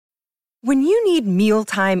When you need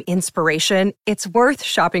mealtime inspiration, it's worth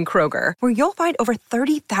shopping Kroger, where you'll find over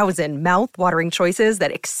 30,000 mouth-watering choices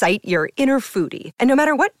that excite your inner foodie. And no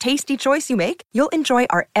matter what tasty choice you make, you'll enjoy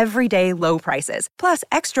our everyday low prices, plus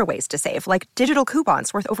extra ways to save, like digital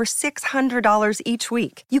coupons worth over $600 each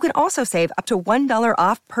week. You can also save up to $1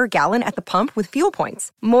 off per gallon at the pump with fuel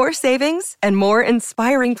points. More savings and more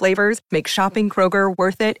inspiring flavors make shopping Kroger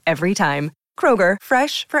worth it every time. Kroger,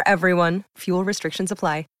 fresh for everyone. Fuel restrictions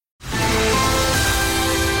apply.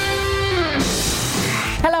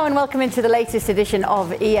 Hello and welcome into the latest edition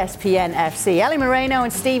of ESPN FC. Ellie Moreno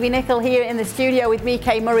and Stevie Nicol here in the studio with me,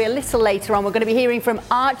 Kay Murray. A little later on, we're going to be hearing from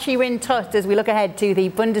Archie Rintut as we look ahead to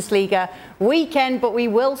the Bundesliga weekend. But we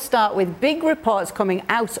will start with big reports coming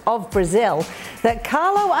out of Brazil that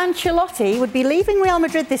Carlo Ancelotti would be leaving Real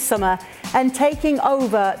Madrid this summer and taking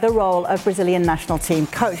over the role of Brazilian national team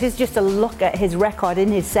coach. Here's just a look at his record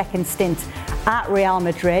in his second stint at Real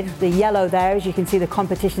Madrid. The yellow there, as you can see, the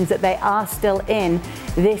competitions that they are still in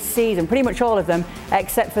this season, pretty much all of them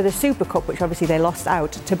except for the Super Cup, which obviously they lost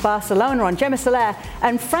out to Barcelona on. Gemma Soler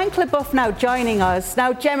and Frank Leboeuf now joining us.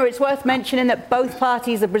 Now, Gemma, it's worth mentioning that both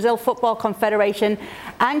parties, the Brazil Football Confederation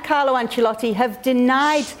and Carlo Ancelotti, have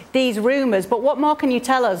denied these rumours. But what more can you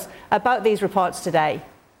tell us about these reports today?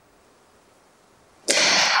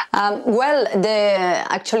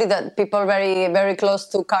 Actually, the people very close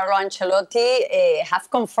to Carlo Ancelotti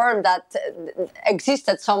have confirmed that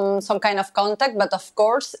existed some kind of contact, but of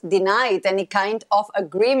course denied any kind of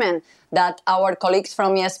agreement that our colleagues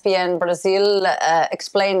from ESPN Brazil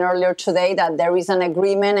explained earlier today, that there is an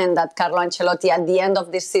agreement and that Carlo Ancelotti at the end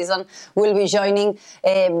of this season will be joining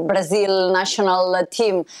Brazil national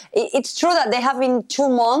team. It's true that they have been 2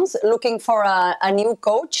 months looking for a new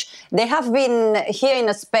coach. They have been here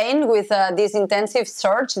in Spain with this intensive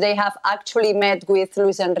search. They have actually met with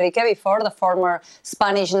Luis Enrique before, the former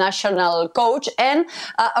Spanish national coach. And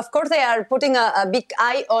of course, they are putting a big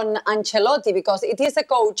eye on Ancelotti because it is a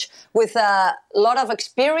coach with a lot of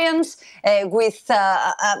experience, with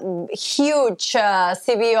a huge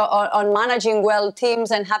CV on managing well teams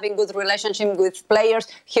and having good relationship with players.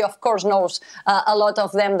 He, of course, knows a lot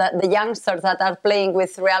of them, the youngsters that are playing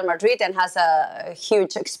with Real Madrid, and has a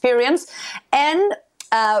huge experience. And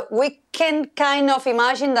we can kind of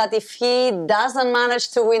imagine that if he doesn't manage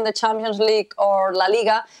to win the Champions League or La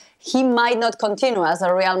Liga, he might not continue as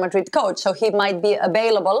a Real Madrid coach, so he might be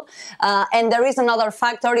available. And there is another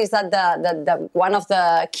factor, is that the one of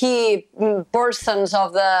the key persons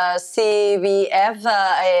of the CBF,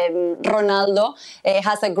 Ronaldo,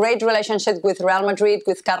 has a great relationship with Real Madrid,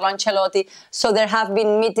 with Carlo Ancelotti. So there have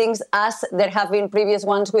been meetings, as there have been previous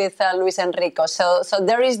ones with Luis Enrique. So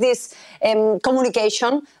there is this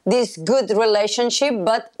communication, this good relationship,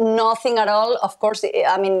 but nothing at all. Of course,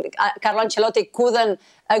 I mean, Carlo Ancelotti couldn't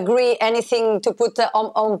agree anything to put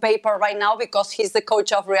on paper right now because he's the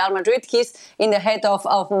coach of Real Madrid. He's in the head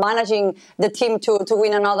of managing the team to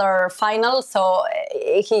win another final, so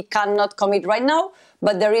he cannot commit right now,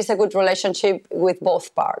 but there is a good relationship with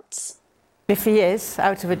both parts. If he is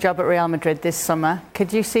out of a job at Real Madrid this summer,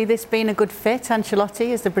 could you see this being a good fit,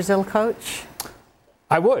 Ancelotti, as the Brazil coach?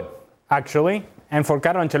 I would, actually. And for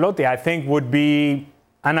Carlo Ancelotti, I think would be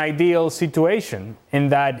an ideal situation in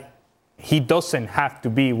that he doesn't have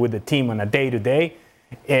to be with the team on a day-to-day.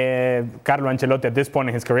 Carlo Ancelotti at this point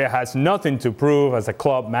in his career has nothing to prove as a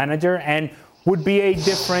club manager and would be a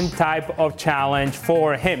different type of challenge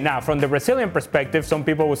for him. Now, from the Brazilian perspective, some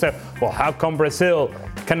people will say, well, how come Brazil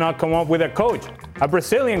cannot come up with a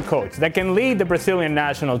Brazilian coach that can lead the Brazilian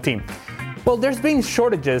national team? Well, there's been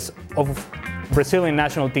shortages of Brazilian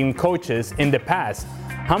national team coaches in the past.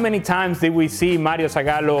 How many times did we see Mario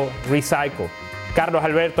Zagallo recycle? Carlos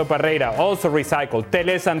Alberto Parreira also recycled.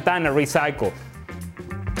 Tele Santana recycled.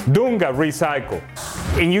 Dunga recycled.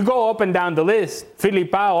 And you go up and down the list.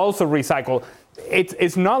 Filipao also recycled.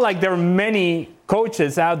 It's not like there are many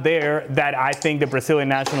coaches out there that I think the Brazilian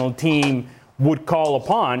national team would call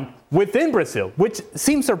upon within Brazil, which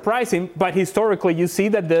seems surprising, but historically you see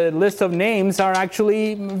that the list of names are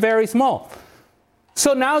actually very small.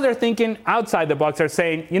 So now they're thinking outside the box. They're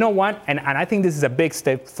saying, you know what? And I think this is a big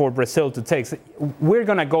step for Brazil to take. We're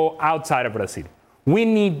going to go outside of Brazil. We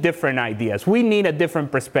need different ideas. We need a different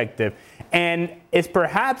perspective. And it's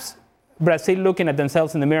perhaps Brazil looking at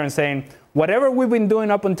themselves in the mirror and saying, whatever we've been doing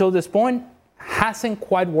up until this point hasn't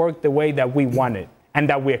quite worked the way that we wanted and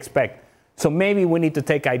that we expect. So maybe we need to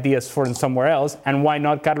take ideas from somewhere else. And why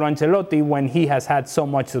not Carlo Ancelotti when he has had so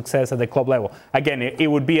much success at the club level? Again, it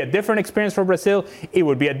would be a different experience for Brazil. It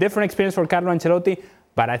would be a different experience for Carlo Ancelotti.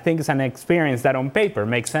 But I think it's an experience that on paper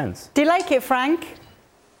makes sense. Do you like it, Frank?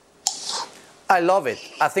 I love it.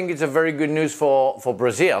 I think it's a very good news for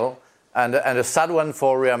Brazil and a sad one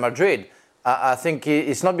for Real Madrid. I think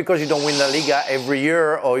it's not because you don't win the Liga every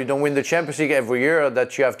year or you don't win the Champions League every year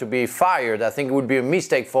that you have to be fired. I think it would be a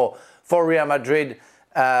mistake for Real Madrid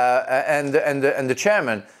and the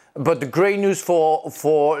chairman. But the great news for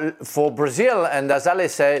Brazil, and as Ale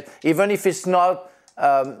said, even if it's not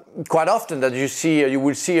quite often that you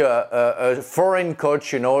will see a foreign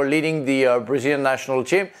coach, leading the Brazilian national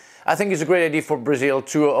team. I think it's a great idea for Brazil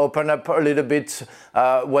to open up a little bit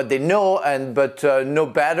what they know, but know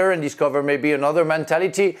better and discover maybe another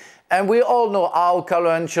mentality. And we all know how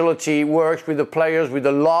Carlo Ancelotti works with the players, with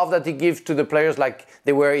the love that he gives to the players like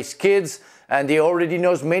they were his kids. And he already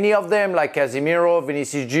knows many of them, like Casemiro,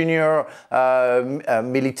 Vinicius Junior,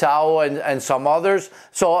 Militao, and some others.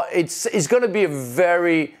 So it's going to be a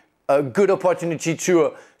very good opportunity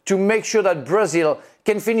to make sure that Brazil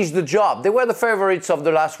can finish the job. They were the favorites of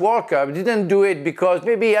the last World Cup. Didn't do it because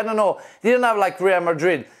maybe, I don't know, didn't have like Real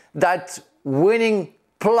Madrid, that winning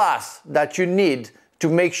plus that you need to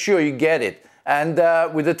make sure you get it. And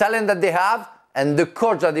with the talent that they have and the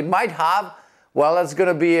coach that they might have, well, that's going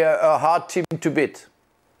to be a hard team to beat.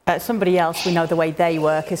 Somebody else, we know the way they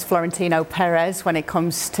work, is Florentino Perez when it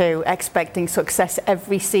comes to expecting success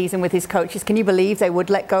every season with his coaches. Can you believe they would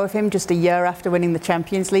let go of him just a year after winning the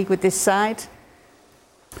Champions League with this side?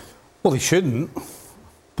 Well, they shouldn't.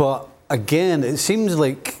 But again,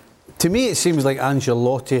 to me, it seems like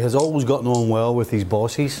Ancelotti has always gotten on well with his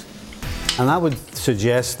bosses. And I would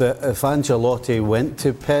suggest that if Ancelotti went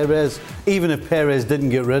to Perez, even if Perez didn't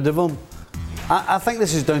get rid of him, I think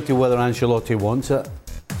this is down to whether Ancelotti wants it,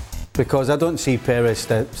 because I don't see Perez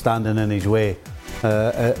standing in his way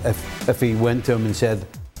if he went to him and said,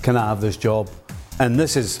 can I have this job? And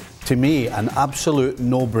this is, to me, an absolute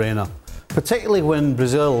no-brainer, particularly when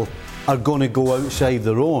Brazil are going to go outside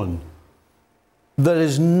their own. There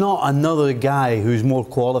is not another guy who's more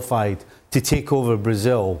qualified to take over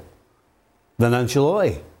Brazil than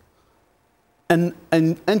Ancelotti. And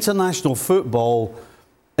international football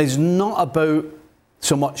is not about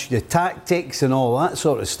so much your tactics and all that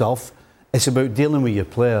sort of stuff. It's about dealing with your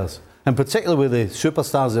players. And particularly with the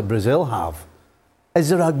superstars that Brazil have. Is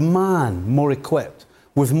there a man more equipped,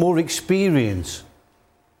 with more experience,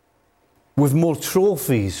 with more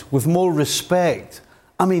trophies, with more respect?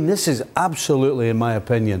 I mean, this is absolutely, in my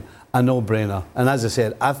opinion, a no-brainer. And as I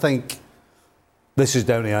said, I think this is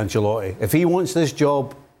down to Ancelotti. If he wants this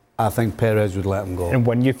job, I think Perez would let him go. And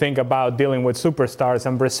when you think about dealing with superstars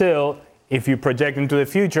in Brazil, if you project into the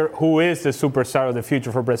future, who is the superstar of the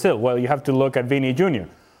future for Brazil? Well, you have to look at Vini Jr.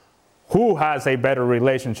 Who has a better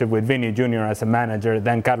relationship with Vini Jr. as a manager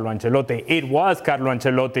than Carlo Ancelotti? It was Carlo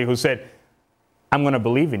Ancelotti who said, I'm going to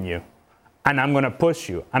believe in you, and I'm going to push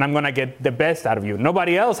you, and I'm going to get the best out of you.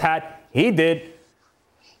 Nobody else had. He did.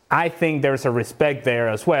 I think there's a respect there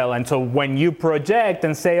as well. And so when you project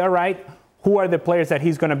and say, all right, who are the players that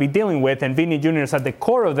he's going to be dealing with, and Vini Jr. is at the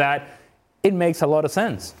core of that, it makes a lot of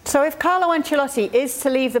sense. So if Carlo Ancelotti is to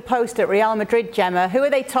leave the post at Real Madrid, Gemma, who are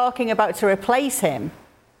they talking about to replace him?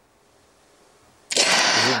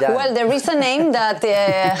 Well, there is a name that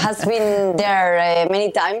has been there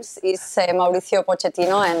many times is Mauricio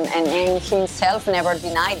Pochettino, and himself never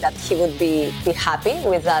denied that he would be happy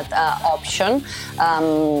with that option.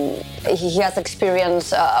 He has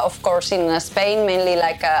experience, of course, in Spain, mainly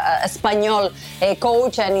like a Spanish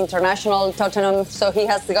coach and international Tottenham. So he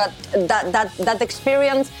has got that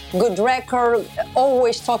experience, good record,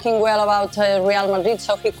 always talking well about Real Madrid.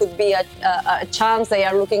 So he could be a chance. They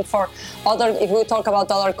are looking for other, if we talk about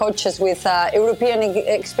other coaches with European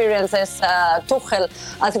experiences, Tuchel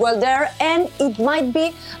as well there. And it might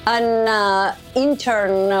be an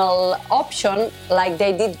internal option like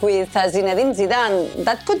they did with Zinedine Zidane.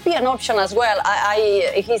 That could be an option as well.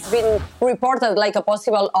 He's been reported like a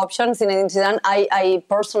possible option, Zinedine Zidane. I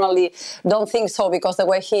personally don't think so because the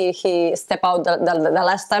way he stepped out the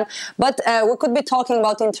last time. But we could be talking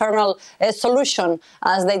about internal solution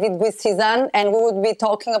as they did with Zidane, and we would be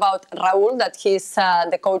talking about Raúl, that he's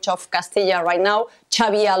the coach of Castilla right now,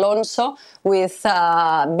 Xabi Alonso with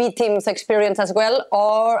B team's experience as well,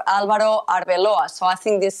 or Álvaro Arbeloa. So I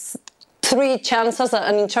think these three chances,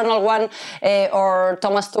 an internal one, or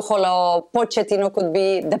Thomas Tuchel or Pochettino could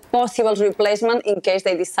be the possible replacement in case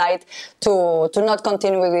they decide to not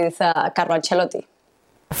continue with Carlo Ancelotti.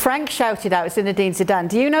 Frank shouted out Zinedine Zidane.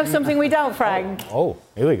 Do you know something we don't, Frank? Oh,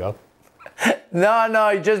 here we go.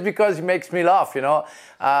 No, just because it makes me laugh,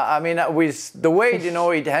 I mean, with the way,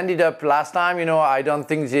 it ended up last time, I don't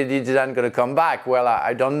think Zidane going to come back. Well,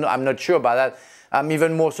 I'm not sure about that. I'm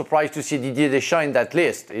even more surprised to see Didier Deschamps in that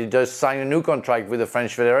list. He just signed a new contract with the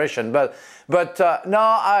French Federation. But no,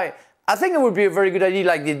 I think it would be a very good idea,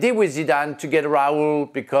 like they did with Zidane, to get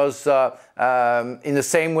Raúl, because in the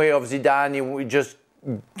same way of Zidane,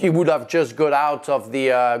 he would have just gotten out of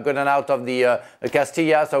the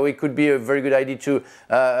Castilla, so it could be a very good idea to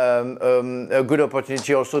a good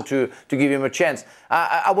opportunity also to give him a chance.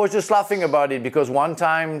 I was just laughing about it because one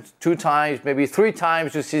time, two times, maybe three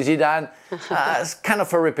times to see Zidane, it's kind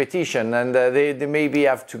of a repetition, and they maybe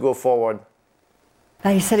have to go forward.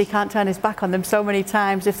 He said he can't turn his back on them so many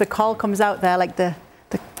times. If the call comes out there, like the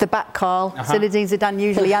back call, Zinedine Zidane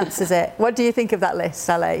usually answers it. What do you think of that list,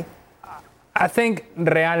 Saleh? I think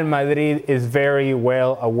Real Madrid is very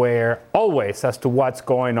well aware always as to what's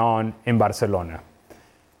going on in Barcelona.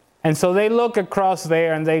 And so they look across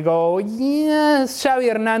there and they go, yes,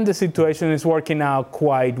 Xavi Hernandez's situation is working out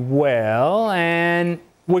quite well, and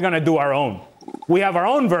we're going to do our own. We have our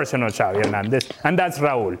own version of Xavi Hernandez, and that's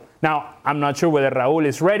Raúl. Now, I'm not sure whether Raúl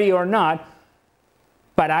is ready or not,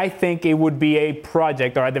 but I think it would be a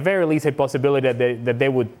project, or at the very least a possibility that they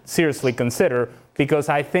would seriously consider, because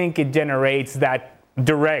I think it generates that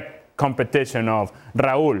direct competition of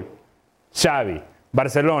Raúl, Xavi,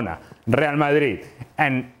 Barcelona, Real Madrid.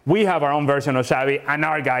 And we have our own version of Xavi, and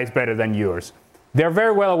our guy is better than yours. They're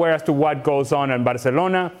very well aware as to what goes on in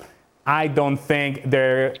Barcelona. I don't think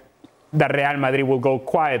that Real Madrid will go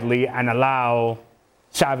quietly and allow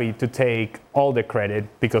Xavi to take all the credit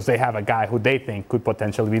because they have a guy who they think could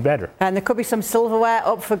potentially be better. And there could be some silverware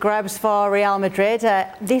up for grabs for Real Madrid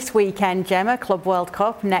this weekend, Gemma, Club World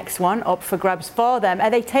Cup, next one up for grabs for them. Are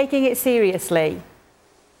they taking it seriously?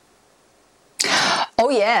 Oh,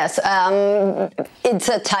 yes. It's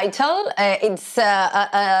a title. It's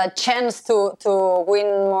a chance to win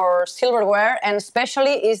more silverware, and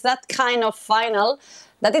especially is that kind of final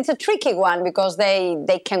that it's a tricky one because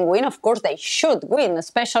they can win. Of course, they should win,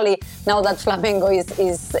 especially now that Flamengo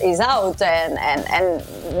is out, and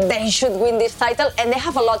they should win this title. And they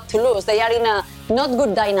have a lot to lose. They are in a not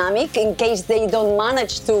good dynamic in case they don't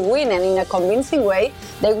manage to win, and in a convincing way,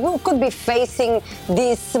 they could be facing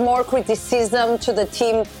this more criticism to the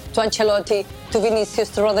team, to Ancelotti, to Vinicius,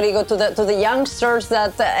 to Rodrigo, to the youngsters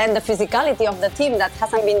and the physicality of the team that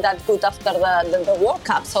hasn't been that good after the World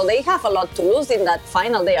Cup. So they have a lot to lose in that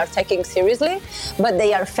final. They are taking seriously, but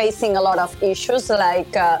they are facing a lot of issues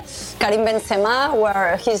like Karim Benzema,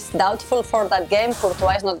 where he's doubtful for that game.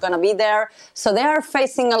 Courtois is not going to be there. So they are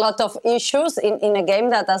facing a lot of issues in a game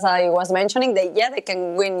that, as I was mentioning, they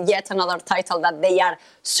can win yet another title that they are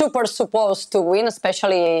super supposed to win,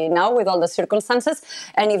 especially now with all the circumstances.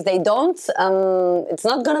 And if they don't, it's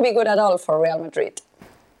not going to be good at all for Real Madrid.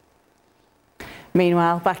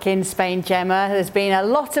 Meanwhile, back in Spain, Gemma, there's been a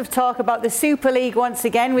lot of talk about the Super League once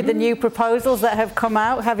again with the new proposals that have come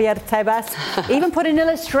out. Javier Tebas even put an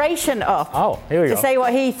illustration up to say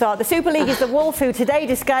what he thought. The Super League is the wolf who today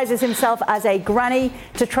disguises himself as a granny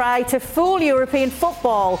to try to fool European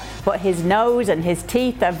football, but his nose and his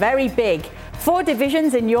teeth are very big. 4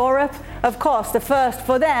 divisions in Europe, of course, the first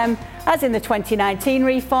for them, as in the 2019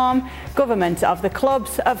 reform. Government of the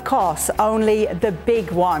clubs, of course, only the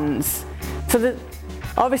big ones. So there's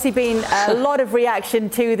obviously been a lot of reaction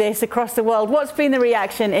to this across the world. What's been the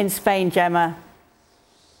reaction in Spain, Gemma?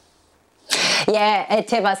 Yeah,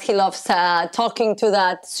 Tebas, he loves talking to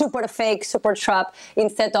that super fake, super trap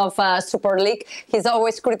instead of Super League. He's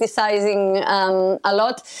always criticizing a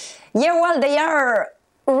lot. Yeah, well, they are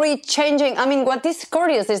re-changing. I mean, what is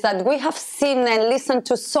curious is that we have seen and listened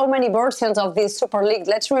to so many versions of this Super League.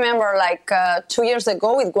 Let's remember, 2 years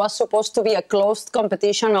ago, it was supposed to be a closed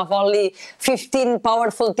competition of only 15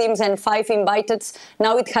 powerful teams and 5 invited.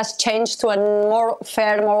 Now it has changed to a more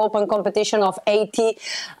fair, more open competition of 80.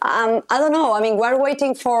 I don't know. I mean, we're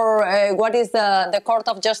waiting for what is the Court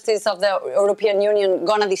of Justice of the European Union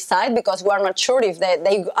going to decide, because we're not sure if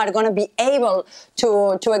they are going to be able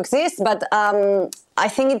to exist. But I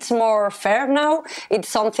think it's more fair now. It's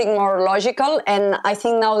something more logical, and I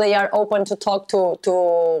think now they are open to talk to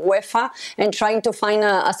UEFA and trying to find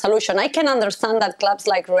a solution. I can understand that clubs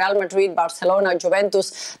like Real Madrid, Barcelona,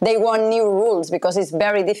 Juventus, they want new rules because it's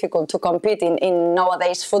very difficult to compete in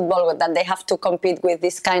nowadays football, that they have to compete with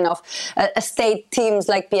this kind of state teams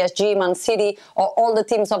like PSG, Man City, or all the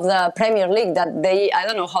teams of the Premier League that I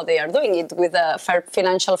don't know how they are doing it with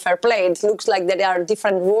financial fair play. It looks like there are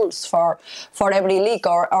different rules for every league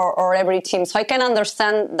or every team. So I can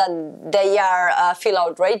understand that they feel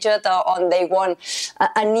outraged and they want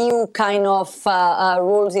a new kind of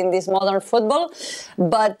rules in this modern football.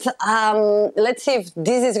 But let's see if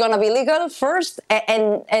this is going to be legal first,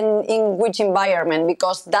 and in which environment,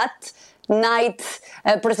 because that night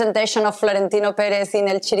presentation of Florentino Perez in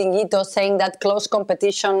El Chiringuito saying that close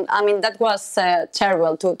competition, I mean, that was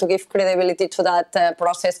terrible to give credibility to that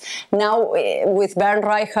process. Now, with Bernd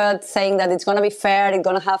Reichert saying that it's going to be fair, it's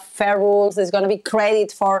going to have fair rules, there's going to be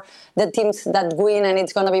credit for the teams that win, and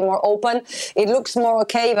it's going to be more open. It looks more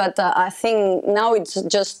okay, but I think now it's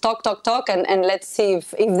just talk, and let's see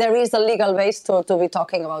if there is a legal base to be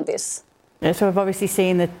talking about this. Yeah, so we've obviously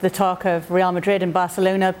seen the talk of Real Madrid and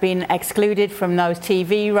Barcelona being excluded from those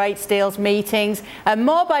TV rights deals meetings.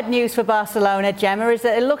 More bad news for Barcelona, Gemma, is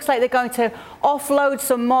that it looks like they're going to offload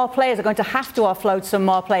some more players. They're going to have to offload some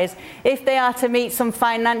more players if they are to meet some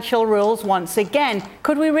financial rules once again.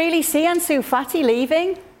 Could we really see Ansu Fati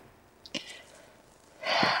leaving?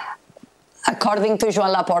 According to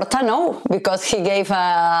Joan Laporta, no, because he gave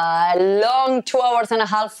a long 2 hours and a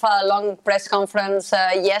half long press conference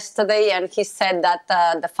yesterday, and he said that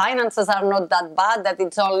the finances are not that bad, that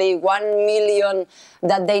it's only 1 million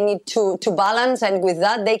that they need to balance, and with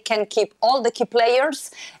that they can keep all the key players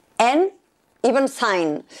and even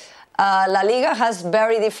sign. La Liga has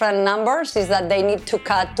very different numbers, is that they need to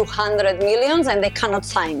cut 200 million and they cannot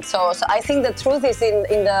sign. So I think the truth is in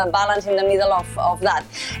the balance in the middle of that.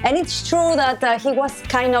 And it's true that he was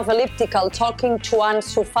kind of elliptical talking to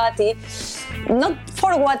Ansu Fati, not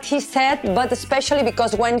for what he said, but especially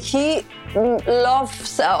because when he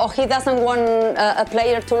loves or he doesn't want a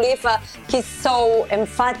player to leave, he's so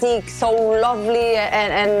emphatic, so lovely,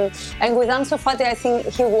 and with Ansu Fati I think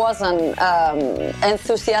he wasn't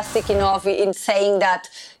enthusiastic enough in saying that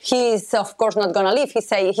he's of course not going to leave. He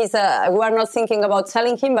said we're not thinking about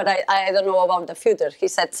selling him, but I don't know about the future. He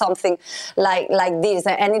said something like this,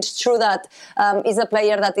 and it's true that he's a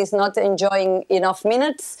player that is not enjoying enough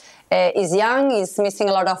minutes. Is young, is missing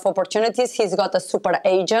a lot of opportunities. He's got a super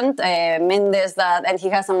agent, Mendes, and he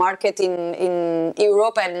has a market in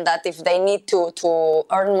Europe, and that if they need to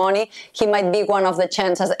earn money, he might be one of the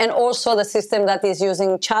chances. And also the system that is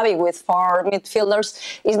using Xavi with 4 midfielders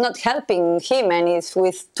is not helping him, and he's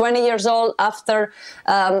with 20 years old, after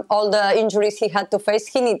all the injuries he had to face,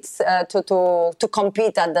 he needs to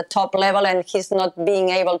compete at the top level, and he's not being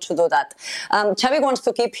able to do that. Xavi wants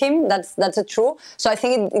to keep him, that's true. So I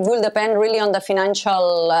think it will depend really on the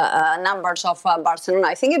financial numbers of Barcelona.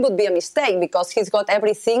 I think it would be a mistake because he's got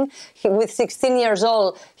everything. With 16 years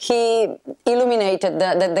old, he illuminated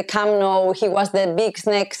the Camp Nou. He was the big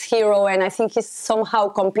next hero, and I think he's somehow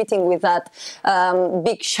competing with that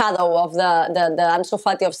big shadow of the Ansu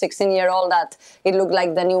Fati of 16-year-old that it looked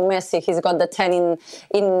like the new Messi. He's got the 10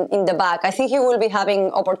 in the back. I think he will be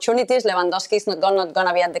having opportunities. Lewandowski is not going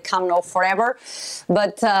to be at the Camp Nou forever,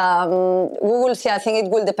 but we will see. I think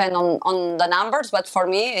it will depend on the numbers, but for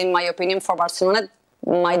me, in my opinion, for Barcelona,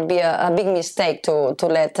 it might be a big mistake to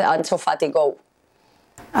let Ansu Fati go.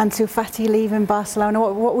 Ansu Fati leaving Barcelona,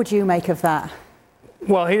 what would you make of that?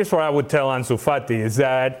 Well, here's what I would tell Ansu Fati is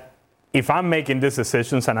that if I'm making these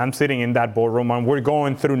decisions and I'm sitting in that boardroom and we're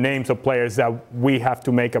going through names of players that we have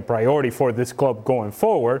to make a priority for this club going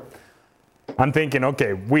forward, I'm thinking,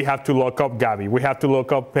 okay, we have to look up Gavi, we have to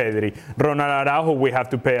look up Pedri, Ronald Araujo, we have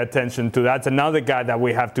to pay attention to. That's another guy that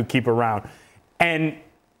we have to keep around. And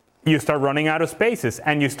you start running out of spaces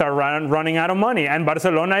and you start running out of money. And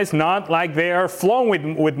Barcelona is not like they are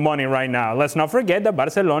flowing with money right now. Let's not forget that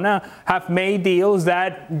Barcelona have made deals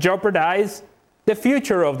that jeopardize the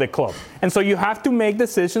future of the club. And so you have to make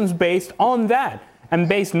decisions based on that, and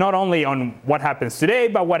based not only on what happens today,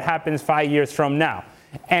 but what happens 5 years from now.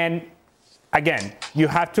 And again, you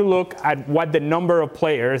have to look at what the number of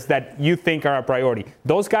players that you think are a priority.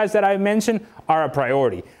 Those guys that I mentioned are a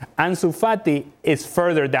priority. Ansu Fati is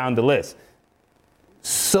further down the list.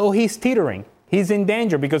 So he's teetering. He's in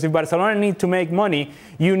danger because if Barcelona needs to make money,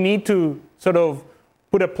 you need to sort of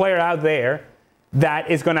put a player out there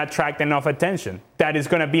that is going to attract enough attention, that is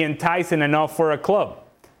going to be enticing enough for a club.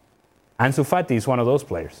 Ansu Fati is one of those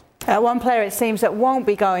players. One player it seems that won't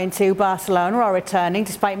be going to Barcelona or returning,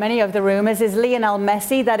 despite many of the rumours, is Lionel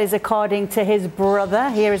Messi. That is according to his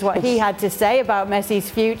brother. Here is what he had to say about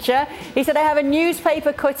Messi's future. He said, I have a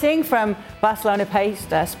newspaper cutting from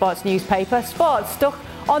Barcelona-based sports newspaper, Sports, stuck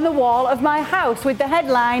on the wall of my house with the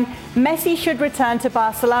headline, Messi should return to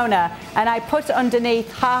Barcelona. And I put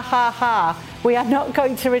underneath, ha, ha, ha, we are not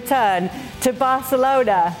going to return to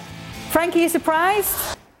Barcelona. Frank, are you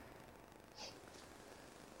surprised?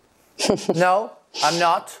 No, I'm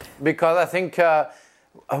not, because I think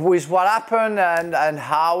with what happened and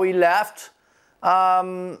how he left,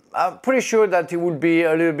 I'm pretty sure that he would be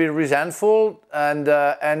a little bit resentful, and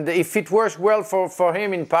if it works well for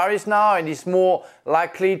him in Paris now, and he's more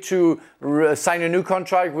likely to sign a new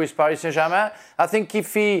contract with Paris Saint-Germain, I think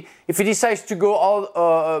if he decides to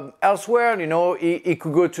go elsewhere, he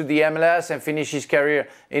could go to the MLS and finish his career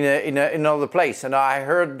in another place. And I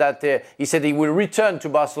heard that he said he will return to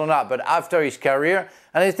Barcelona, but after his career,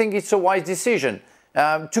 and I think it's a wise decision.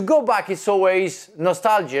 To go back is always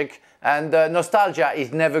nostalgic. And nostalgia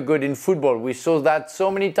is never good in football. We saw that so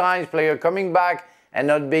many times, players coming back and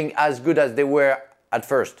not being as good as they were at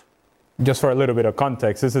first. Just for a little bit of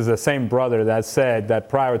context, this is the same brother that said that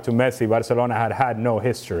prior to Messi, Barcelona had no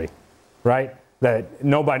history, right? That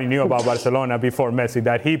nobody knew about Barcelona before Messi,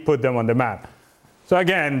 that he put them on the map. So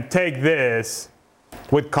again, take this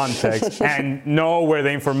with context and know where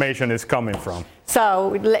the information is coming from.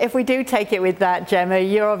 So if we do take it with that, Gemma,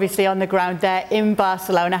 you're obviously on the ground there in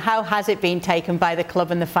Barcelona. How has it been taken by the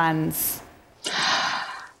club and the fans?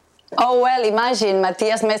 Oh, well, imagine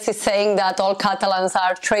Matías Messi saying that all Catalans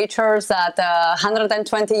are traitors, that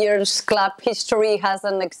 120 years club history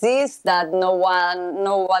hasn't existed, that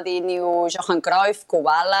nobody knew Johan Cruyff,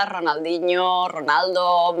 Kubala, Ronaldinho,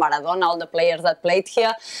 Ronaldo, Maradona, all the players that played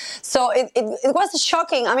here. So it was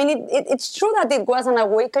shocking. I mean, it's true that it was an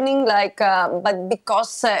awakening, but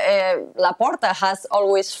because Laporta has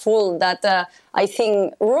always fooled that I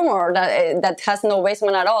think, rumor that has no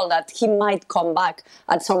basement at all, that he might come back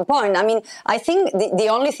at some point. I mean, I think the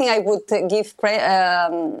only thing I would give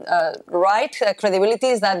credibility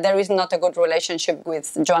is that there is not a good relationship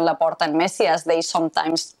with Joan Laporta and Messi, as they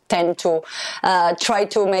sometimes tend to try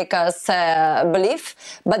to make us believe.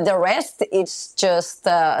 But the rest, it's just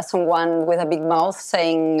someone with a big mouth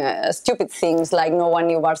saying stupid things like no one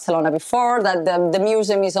knew Barcelona before, that the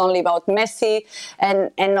museum is only about Messi,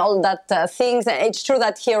 and all that things. It's true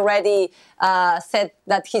that he already said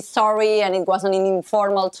that he's sorry, and it wasn't an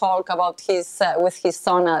informal talk about with his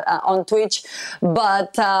son on Twitch.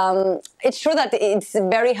 But it's true that it's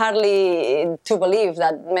very hardly to believe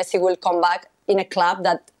that Messi will come back in a club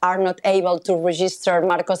that are not able to register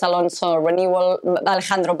Marcos Alonso renewal,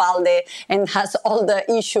 Alejandro Balde, and has all the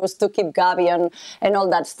issues to keep Gavi and all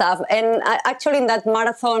that stuff. And actually, in that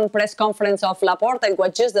marathon press conference of Laporta, it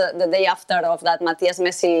was just the day after of that Matías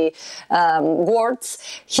Messi words,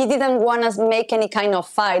 he didn't want to make any kind of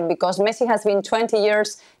fight, because Messi has been 20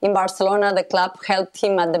 years in Barcelona. The club helped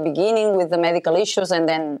him at the beginning with the medical issues and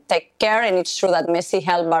then take care. And it's true that Messi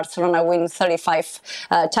helped Barcelona win 35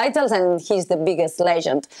 titles, and he's the biggest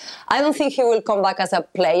legend. I don't think he will come back as a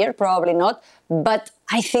player, probably not, but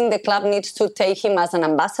I think the club needs to take him as an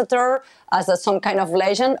ambassador, as some kind of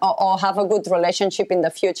legend, or have a good relationship in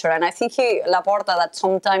the future. And I think Laporta, that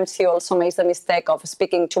sometimes he also makes the mistake of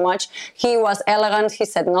speaking too much. He was elegant, he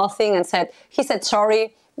said nothing, and he said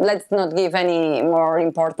sorry. Let's not give any more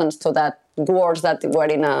importance to that words that were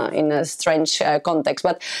in a strange context.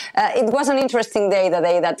 But it was an interesting day, the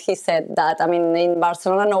day that he said that. I mean, in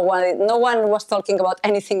Barcelona, no one was talking about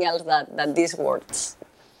anything else than these words.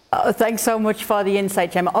 Thanks so much for the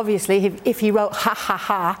insight, Gemma. Obviously, if he wrote ha ha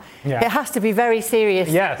ha, it has to be very serious.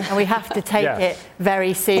 Yes. And we have to take it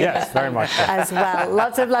very seriously. Yes, very much so. As well.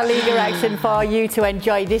 Lots of La Liga action for you to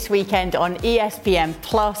enjoy this weekend on ESPN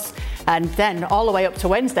Plus. And then all the way up to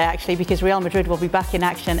Wednesday, actually, because Real Madrid will be back in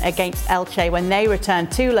action against Elche when they return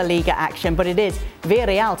to La Liga action. But it is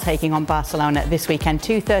Villarreal taking on Barcelona this weekend,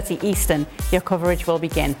 2:30 Eastern. Your coverage will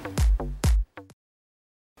begin.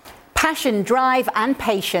 Passion, drive and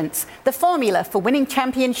patience. The formula for winning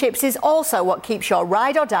championships is also what keeps your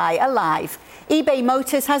ride or die alive. eBay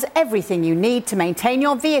Motors has everything you need to maintain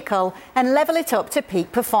your vehicle and level it up to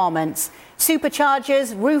peak performance.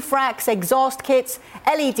 Superchargers, roof racks, exhaust kits,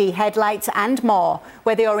 LED headlights and more.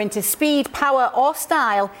 Whether you're into speed, power or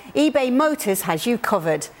style, eBay Motors has you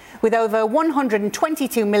covered. With over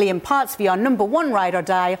 122 million parts for your number one ride or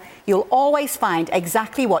die, you'll always find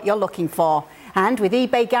exactly what you're looking for. And with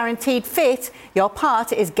eBay Guaranteed Fit, your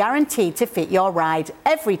part is guaranteed to fit your ride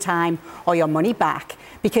every time or your money back.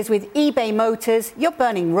 Because with eBay Motors, you're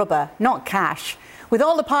burning rubber, not cash. With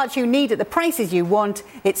all the parts you need at the prices you want,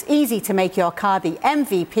 it's easy to make your car the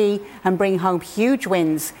MVP and bring home huge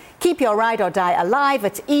wins. Keep your ride or die alive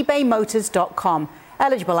at ebaymotors.com.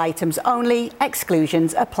 Eligible items only,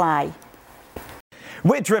 exclusions apply.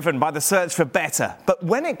 We're driven by the search for better, but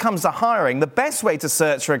when it comes to hiring, the best way to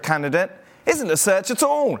search for a candidate isn't to search at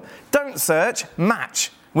all. Don't search,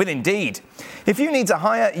 match with Indeed. If you need to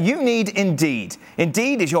hire, you need Indeed.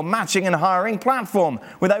 Indeed is your matching and hiring platform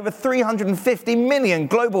with over 350 million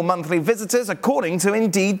global monthly visitors according to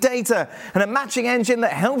Indeed data, and a matching engine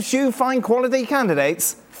that helps you find quality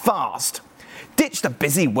candidates fast. Ditch the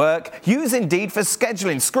busy work. Use Indeed for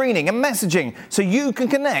scheduling, screening and messaging so you can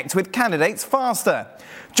connect with candidates faster.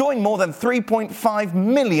 Join more than 3.5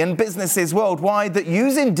 million businesses worldwide that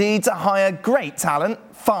use Indeed to hire great talent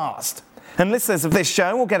fast. And listeners of this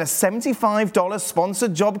show will get a $75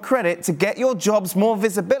 sponsored job credit to get your jobs more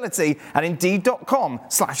visibility at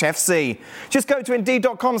Indeed.com/FC. Just go to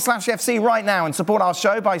Indeed.com/FC right now and support our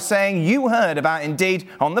show by saying you heard about Indeed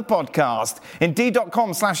on the podcast.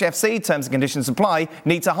 Indeed.com/FC, terms and conditions apply.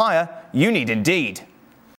 Need to hire? You need Indeed.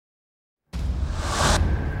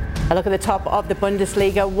 A look at the top of the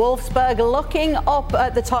Bundesliga. Wolfsburg looking up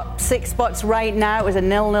at the top 6 spots right now. It was a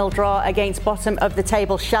 0-0 draw against bottom of the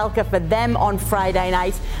table Schalke for them on Friday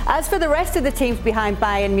night. As for the rest of the teams behind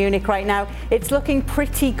Bayern Munich right now, it's looking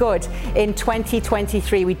pretty good in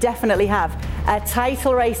 2023. We definitely have a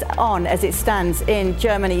title race on as it stands in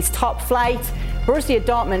Germany's top flight. Borussia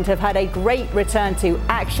Dortmund have had a great return to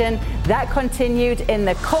action. That continued in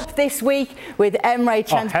the Cup this week with Emre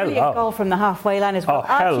Can's brilliant goal from the halfway line as well.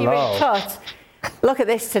 Archie Rick-Tutt, look at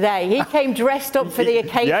this today. He came dressed up for the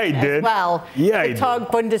occasion as well. Yeah, the TOG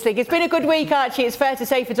Bundesliga. It's been a good week, Archie, it's fair to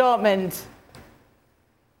say, for Dortmund.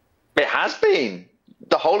 It has been.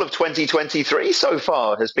 The whole of 2023 so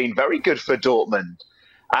far has been very good for Dortmund.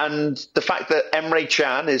 And the fact that Emre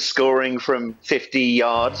Can is scoring from 50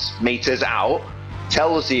 meters out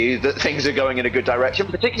tells you that things are going in a good direction,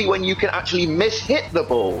 particularly when you can actually miss-hit the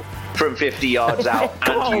ball from 50 yards out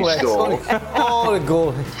and you score. Oh, a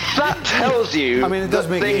goal. That tells you that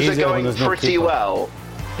things are going pretty well.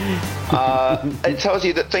 It tells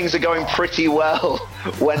you that things are going pretty well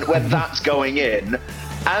when that's going in.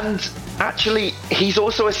 And actually, he's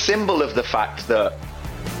also a symbol of the fact that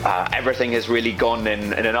everything has really gone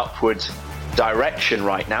in an upward direction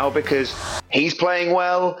right now because he's playing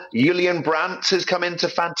well. Julian Brandt has come into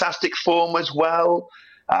fantastic form as well.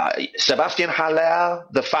 Sebastian Haller,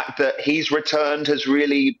 the fact that he's returned has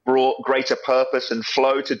really brought greater purpose and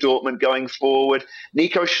flow to Dortmund going forward.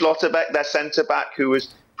 Nico Schlotterbeck, their centre-back, who was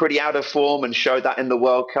pretty out of form and showed that in the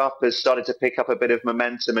World Cup, has started to pick up a bit of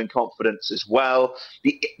momentum and confidence as well.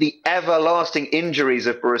 The everlasting injuries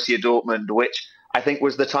of Borussia Dortmund, which I think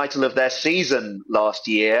was the title of their season last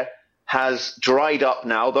year, has dried up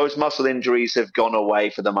now. Those muscle injuries have gone away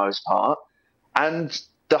for the most part. And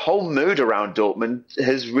the whole mood around Dortmund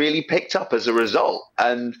has really picked up as a result.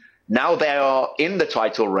 And now they are in the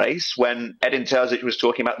title race when Edin Terzic was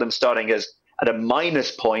talking about them starting as at a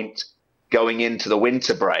minus point going into the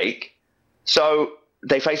winter break. So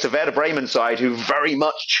they face a Werder Bremen side who very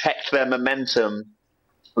much checked their momentum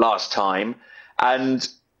last time. And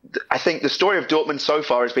I think the story of Dortmund so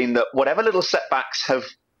far has been that whatever little setbacks have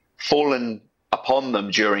fallen upon them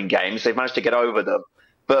during games, they've managed to get over them.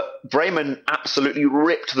 But Bremen absolutely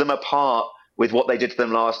ripped them apart with what they did to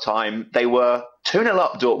them last time. They were 2-0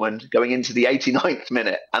 up, Dortmund, going into the 89th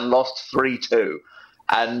minute and lost 3-2.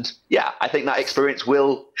 And yeah, I think that experience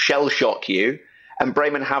will shell shock you. And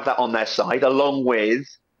Bremen have that on their side, along with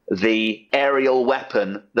the aerial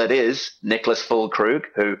weapon that is Niklas Füllkrug,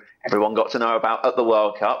 who everyone got to know about at the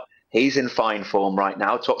World Cup. He's in fine form right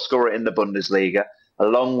now, top scorer in the Bundesliga,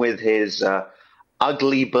 along with his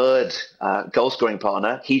ugly bird goal-scoring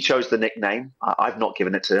partner. He chose the nickname. I've not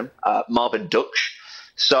given it to him, Marvin Duksch.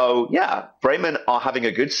 So, yeah, Bremen are having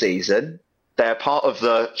a good season. They're part of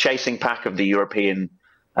the chasing pack of the European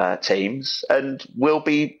teams and will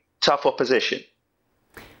be tough opposition.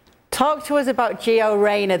 Talk to us about Gio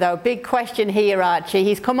Reyna, though. Big question here, Archie.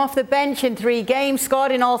 He's come off the bench in 3 games,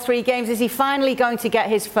 scored in all 3 games. Is he finally going to get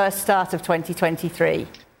his first start of 2023?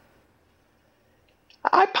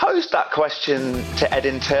 I posed that question to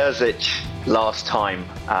Edin Terzic last time,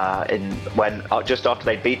 just after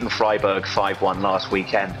they'd beaten Freiburg 5-1 last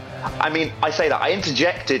weekend. I mean, I say that. I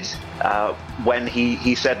interjected when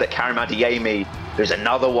he said that Karim Adeyemi, who's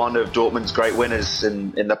another one of Dortmund's great winners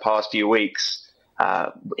in the past few weeks,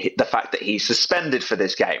 the fact that he's suspended for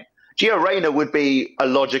this game. Gio Reyna would be a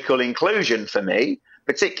logical inclusion for me,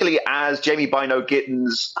 particularly as Jamie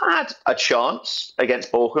Bino-Gittens had a chance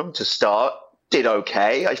against Bochum to start, did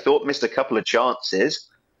okay. I thought missed a couple of chances.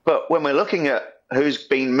 But when we're looking at who's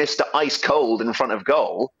been Mr. Ice Cold in front of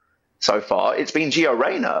goal so far, it's been Gio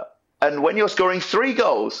Reyna. And when you're scoring 3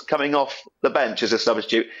 goals coming off the bench as a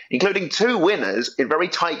substitute, including 2 winners in very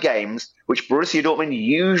tight games, which Borussia Dortmund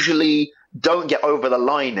usually don't get over the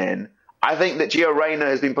line in, I think that Gio Reyna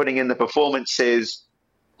has been putting in the performances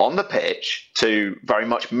on the pitch to very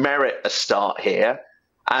much merit a start here.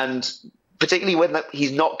 And particularly when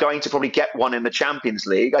he's not going to probably get one in the Champions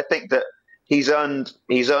League, I think that he's earned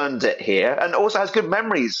it here, and also has good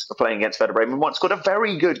memories of playing against Werder Bremen. Once scored a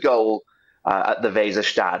very good goal at the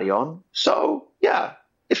Weserstadion. So yeah,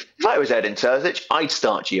 if I was Edin Terzic, I'd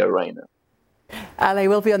start Gio Reyna. Ale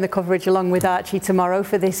will be on the coverage along with Archie tomorrow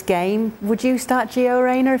for this game. Would you start Gio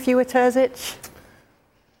Reyna if you were Terzic?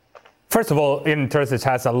 First of all, Edin Terzic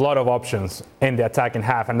has a lot of options in the attacking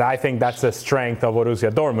half, and I think that's the strength of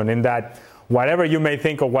Borussia Dortmund, in that whatever you may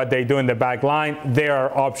think of what they do in the back line, there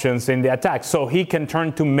are options in the attack. So he can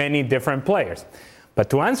turn to many different players. But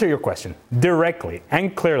to answer your question directly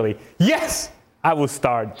and clearly, yes, I will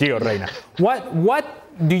start Gio Reyna.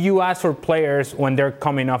 What do you ask for players when they're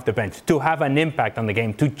coming off the bench? To have an impact on the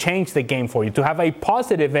game, to change the game for you, to have a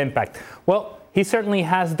positive impact. Well, he certainly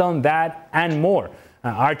has done that and more.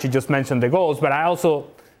 Archie just mentioned the goals, but I also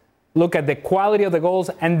look at the quality of the goals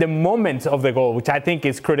and the moments of the goal, which I think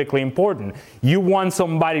is critically important. You want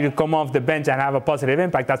somebody to come off the bench and have a positive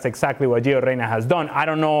impact. That's exactly what Gio Reyna has done. I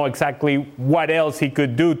don't know exactly what else he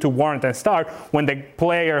could do to warrant a start when the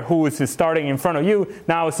player who is starting in front of you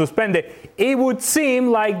now is suspended. It would seem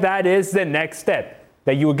like that is the next step,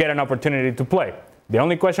 that you would get an opportunity to play. The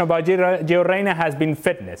only question about Gio Reyna has been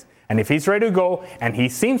fitness. And if he's ready to go and he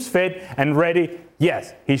seems fit and ready,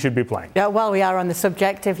 yes, he should be playing. Yeah, while we are on the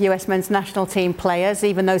subject of US men's national team players,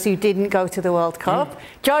 even those who didn't go to the World Cup,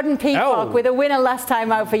 Jordan Peacock with a winner last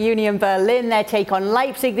time out for Union Berlin. Their take on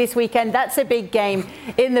Leipzig this weekend. That's a big game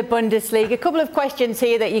in the Bundesliga. A couple of questions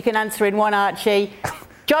here that you can answer in one, Archie.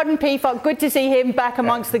 Jordan Peacock, good to see him back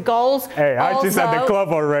amongst the goals. Hey, Archie's at the club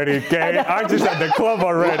already, okay? Archie's at the club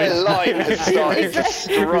already.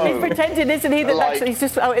 He's pretending, isn't he, that he's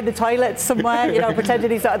just out in the toilet somewhere,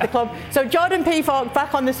 pretending he's not at the club. So Jordan Peacock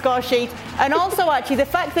back on the score sheet. And also, Archie, the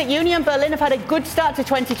fact that Union Berlin have had a good start to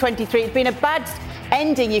 2023. It's been a bad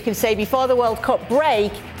ending, you can say, before the World Cup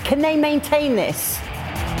break. Can they maintain this?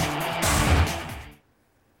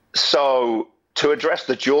 So, to address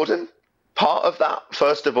the Jordan part of that,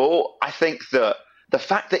 first of all, I think that the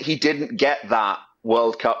fact that he didn't get that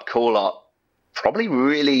World Cup call-up probably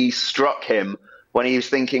really struck him when he was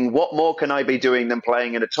thinking, what more can I be doing than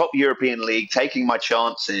playing in a top European league, taking my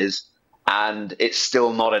chances, and it's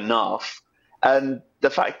still not enough. And the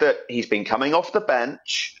fact that he's been coming off the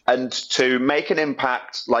bench and to make an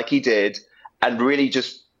impact like he did and really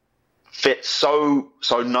just fit so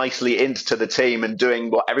nicely into the team and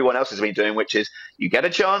doing what everyone else has been doing, which is you get a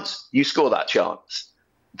chance, you score that chance.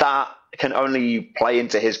 That can only play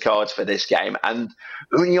into his cards for this game. And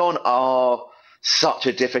Union are such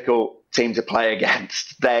a difficult team to play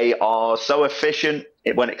against. They are so efficient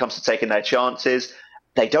when it comes to taking their chances.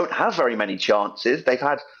 They don't have very many chances. They've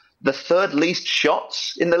had the third least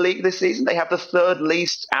shots in the league this season. They have the third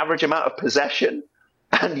least average amount of possession.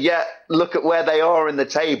 And yet, look at where they are in the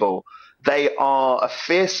table. They are a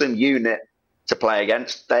fearsome unit to play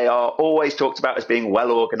against. They are always talked about as being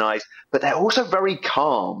well organised, but they're also very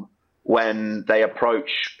calm when they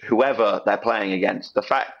approach whoever they're playing against. The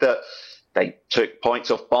fact that they took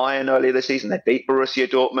points off Bayern earlier this season, they beat Borussia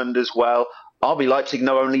Dortmund as well. RB Leipzig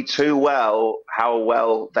know only too well how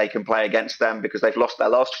well they can play against them because they've lost their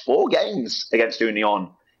last 4 games against Union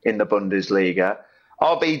in the Bundesliga.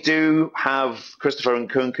 RB do have Christopher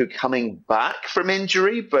Nkunku coming back from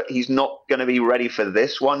injury, but he's not going to be ready for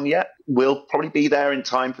this one yet. Will probably be there in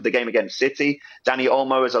time for the game against City. Dani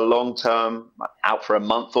Olmo is a long-term, out for a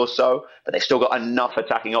month or so, but they've still got enough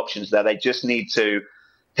attacking options there. They just need to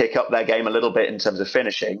pick up their game a little bit in terms of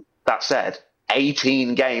finishing. That said,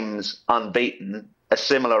 18 games unbeaten, a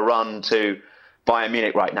similar run to Bayern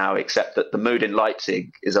Munich right now, except that the mood in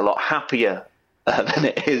Leipzig is a lot happier than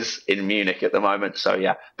it is in Munich at the moment. So,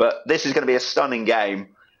 yeah. But this is going to be a stunning game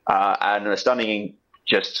and a stunning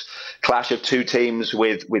just clash of two teams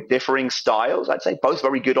with differing styles. I'd say both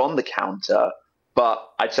very good on the counter, but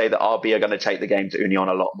I'd say that RB are going to take the game to Union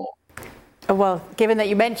a lot more. Well, given that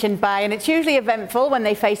you mentioned Bayern, it's usually eventful when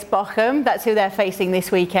they face Bochum. That's who they're facing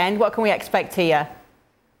this weekend. What can we expect here?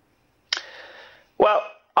 Well,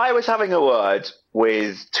 I was having a word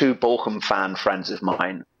with 2 Bochum fan friends of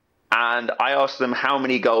mine, and I asked them how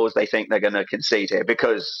many goals they think they're going to concede here,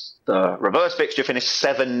 because the reverse fixture finished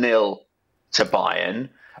 7-0 to Bayern.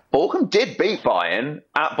 Bochum did beat Bayern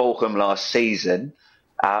at Bochum last season,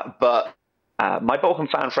 but my Bochum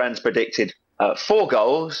fan friends predicted 4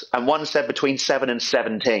 goals, and one said between 7 and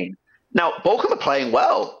 17. Now, Bochum are playing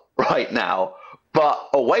well right now, but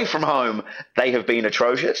away from home, they have been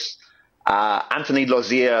atrocious. Anthony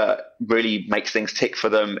Lozier really makes things tick for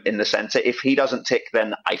them in the centre. If he doesn't tick,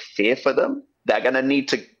 then I fear for them. They're going to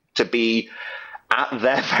need to be at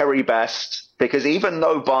their very best because even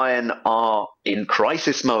though Bayern are in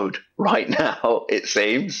crisis mode right now, it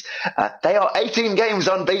seems, they are 18 games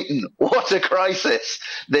unbeaten. What a crisis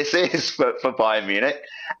this is for Bayern Munich.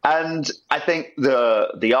 And I think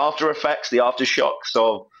the after effects, the aftershocks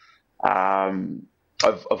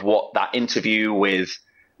of what that interview with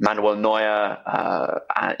Manuel Neuer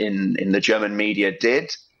in the German media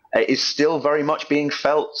did is still very much being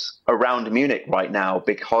felt around Munich right now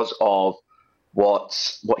because of what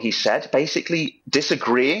he said, basically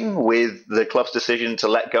disagreeing with the club's decision to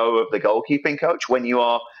let go of the goalkeeping coach when you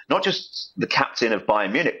are not just the captain of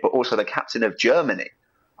Bayern Munich, but also the captain of Germany.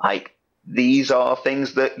 Like, these are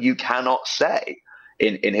things that you cannot say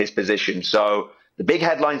in his position. So the big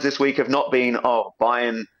headlines this week have not been,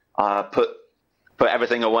 Bayern put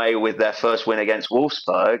everything away with their first win against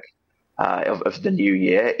Wolfsburg of the new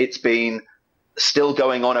year. It's been still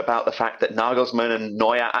going on about the fact that Nagelsmann and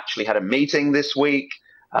Neuer actually had a meeting this week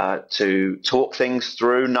to talk things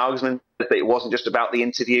through. Nagelsmann said that it wasn't just about the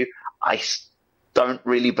interview. I don't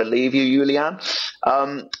really believe you, Julian.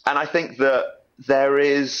 And I think that there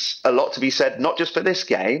is a lot to be said, not just for this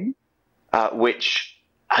game, which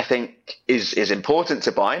I think is important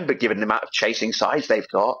to Bayern, but given the amount of chasing sides they've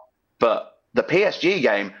got, but the PSG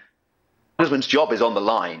game, Nagelsmann's job is on the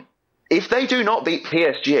line. If they do not beat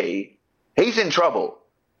PSG, he's in trouble,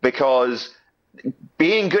 because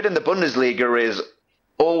being good in the Bundesliga is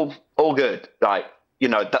all good. Like,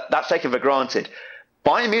 that's taken for granted.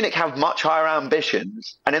 Bayern Munich have much higher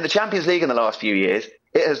ambitions, and in the Champions League in the last few years,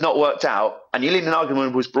 it has not worked out. And Julian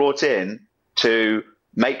Nagelsmann was brought in to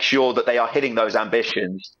make sure that they are hitting those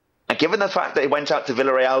ambitions. And given the fact that he went out to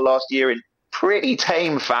Villarreal last year in pretty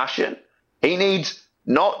tame fashion, he needs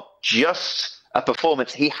not just a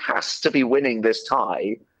performance, he has to be winning this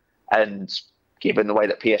tie. And given the way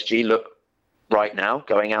that PSG look right now,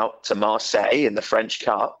 going out to Marseille in the French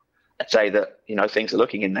Cup, I'd say that, things are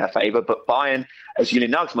looking in their favour. But Bayern, as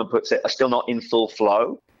Julian Nagelsmann puts it, are still not in full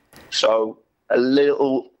flow. So a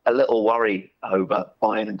little worry over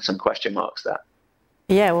Bayern and some question marks there.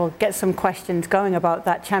 Yeah, we'll get some questions going about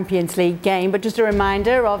that Champions League game. But just a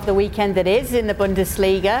reminder of the weekend that is in the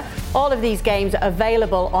Bundesliga. All of these games are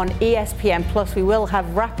available on ESPN+. We will have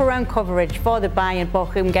wraparound coverage for the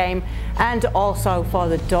Bayern-Bochum game and also for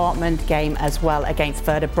the Dortmund game as well against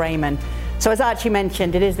Werder Bremen. So as Archie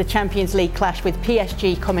mentioned, it is the Champions League clash with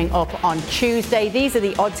PSG coming up on Tuesday. These are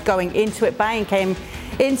the odds going into it. Bayern came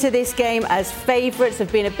into this game as favourites.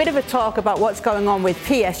 There's been a bit of a talk about what's going on with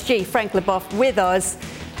PSG. Frank Leboeuf with us.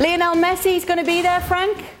 Lionel Messi is going to be there,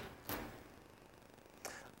 Frank?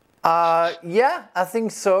 Yeah, I think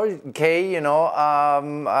so. Kay,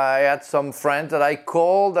 I had some friends that I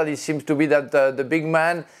called that it seems to be that the big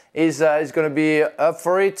man is going to be up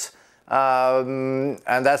for it. And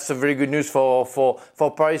that's a very good news for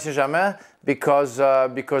Paris Saint-Germain because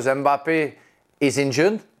Mbappe is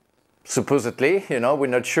injured. Supposedly, we're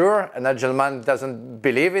not sure. Nagelsmann doesn't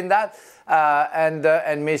believe in that, and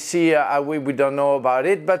Messi, we don't know about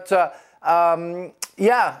it. But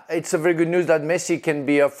yeah, it's a very good news that Messi can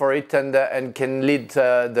be up for it and can lead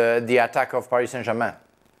the attack of Paris Saint-Germain.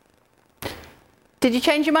 Did you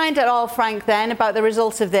change your mind at all, Frank, then, about the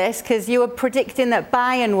results of this? Because you were predicting that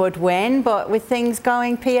Bayern would win, but with things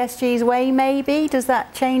going PSG's way, maybe? Does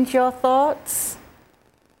that change your thoughts?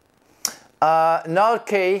 No,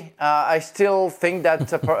 okay. I still think that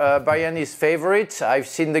Bayern is favourite. I've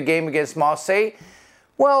seen the game against Marseille.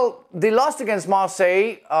 Well, they lost against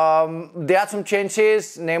Marseille. They had some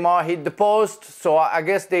chances. Neymar hit the post. So I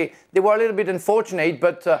guess they were a little bit unfortunate.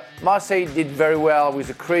 But Marseille did very well with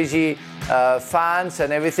the crazy fans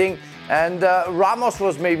and everything. And Ramos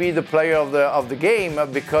was maybe the player of the game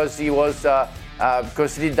because he was...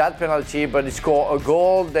 because he did that penalty, but he scored a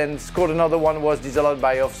goal, then scored another one, was disallowed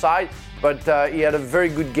by offside. But he had a very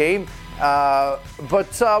good game.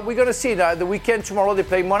 But we're going to see the weekend tomorrow. They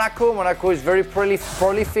play Monaco. Monaco is very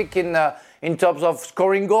prolific in terms of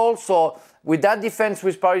scoring goals. So with that defense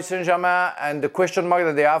with Paris Saint-Germain and the question mark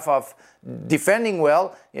that they have of defending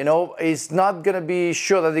well, it's not going to be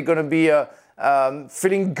sure that they're going to be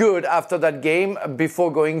feeling good after that game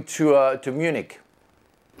before going to Munich.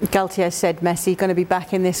 Galtier said Messi going to be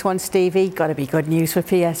back in this one, Stevie. Got to be good news for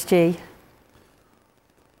PSG.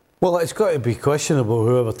 Well, it's got to be questionable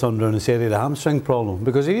whoever turned around and said he had a hamstring problem.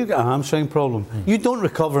 Because if you've got a hamstring problem, you don't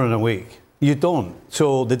recover in a week. You don't.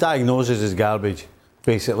 So the diagnosis is garbage,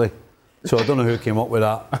 basically. So I don't know who came up with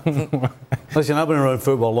that. Listen, I've been around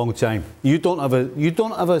football a long time. You don't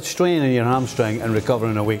have a strain in your hamstring and recover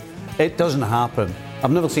in a week. It doesn't happen.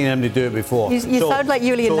 I've never seen anybody do it before. You sound like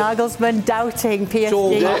Julian Nagelsmann doubting PSG.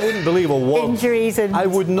 So I wouldn't believe a word. Injuries and I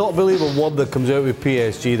would not believe a word that comes out with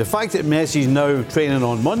PSG. The fact that Messi's now training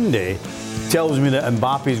on Monday tells me that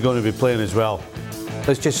Mbappe's going to be playing as well.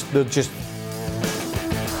 I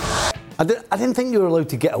didn't think you were allowed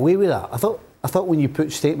to get away with that. I thought when you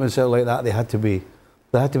put statements out like that, there had to be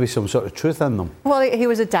some sort of truth in them. Well, he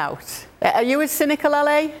was a doubt. Are you as cynical,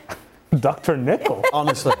 LA? Dr. Nickel.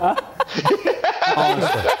 Honestly.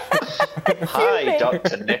 Hi,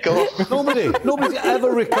 Dr. Nickel. Nobody's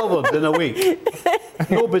ever recovered in a week.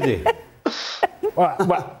 Nobody.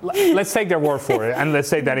 Well, let's take their word for it, and let's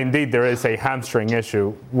say that indeed there is a hamstring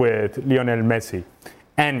issue with Lionel Messi,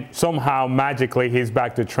 and somehow magically he's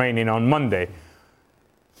back to training on Monday.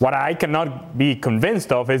 What I cannot be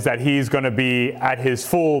convinced of is that he's going to be at his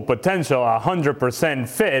full potential, 100%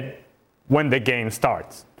 fit when the game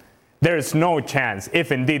starts. There's no chance,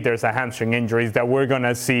 if indeed there's a hamstring injury, that we're going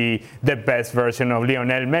to see the best version of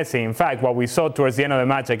Lionel Messi. In fact, what we saw towards the end of the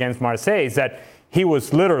match against Marseille is that he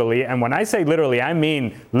was literally, and when I say literally, I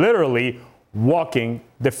mean literally walking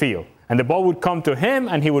the field. And the ball would come to him,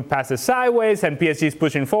 and he would pass it sideways, and PSG is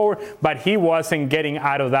pushing forward, but he wasn't getting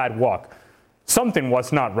out of that walk. Something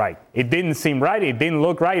was not right. It didn't seem right. It didn't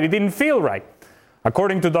look right. It didn't feel right.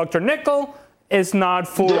 According to Dr. Nickel, it's not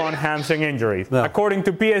full-on hamstring injuries. No. According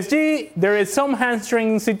to PSG, there is some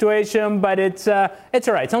hamstring situation, but it's all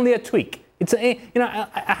right. It's only a tweak. I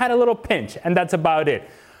had a little pinch, and that's about it.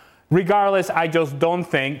 Regardless, I just don't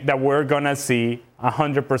think that we're going to see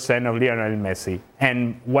 100% of Lionel Messi.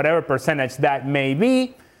 And whatever percentage that may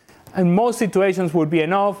be, in most situations would be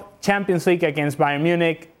enough. Champions League against Bayern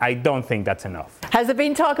Munich, I don't think that's enough. Has there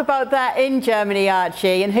been talk about that in Germany,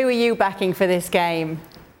 Archie? And who are you backing for this game?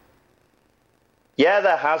 Yeah,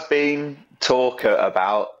 there has been talk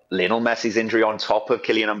about Lionel Messi's injury on top of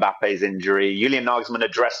Kylian Mbappe's injury. Julian Nagelsmann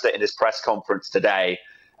addressed it in his press conference today,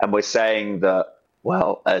 and was saying that,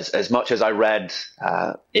 well, as much as I read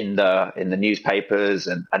in the newspapers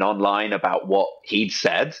and online about what he'd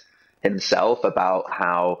said himself about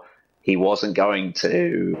how he wasn't going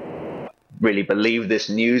to really believe this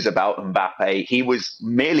news about Mbappe, he was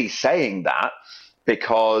merely saying that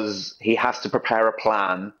because he has to prepare a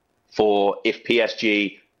plan for if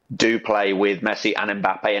PSG do play with Messi and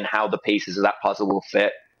Mbappe, and how the pieces of that puzzle will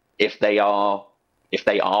fit if they are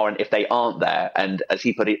and if they aren't there. And as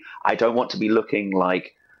he put it, I don't want to be looking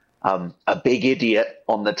like a big idiot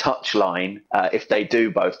on the touchline if they do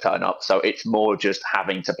both turn up. So it's more just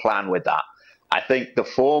having to plan with that. I think the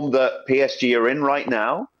form that PSG are in right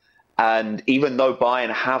now, and even though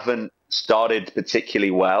Bayern haven't started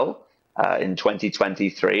particularly well in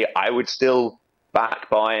 2023, I would still back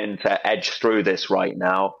Bayern to edge through this right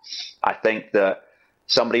now. I think that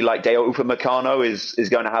somebody like Dayot Upamecano is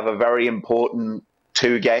going to have a very important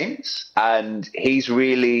 2 games, and he's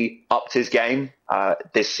really upped his game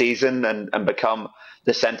this season and become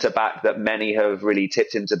the centre-back that many have really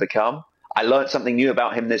tipped him to become. I learned something new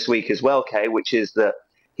about him this week as well, Kay, which is that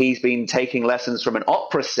he's been taking lessons from an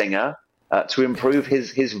opera singer to improve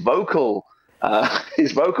his vocal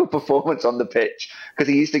performance on the pitch, because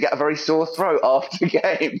he used to get a very sore throat after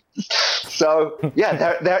games. So,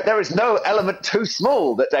 yeah, there is no element too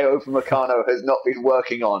small that Dayot Upamecano has not been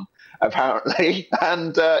working on, apparently.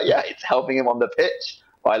 And, it's helping him on the pitch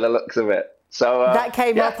by the looks of it. So that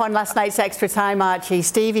came up on last night's Extra Time, Archie.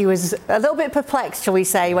 Stevie was a little bit perplexed, shall we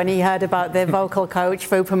say, when he heard about the vocal coach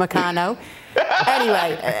for Upamecano.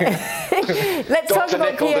 Anyway, let's talk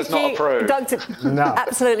about Nickel PSG. Does not approve. No.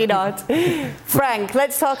 Absolutely not. Frank,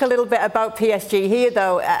 let's talk a little bit about PSG here,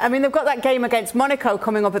 though. I mean, they've got that game against Monaco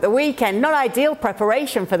coming up at the weekend. Not ideal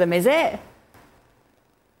preparation for them, is it?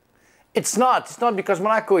 It's not. It's not, because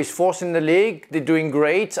Monaco is fourth in the league. They're doing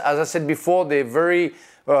great. As I said before, they're very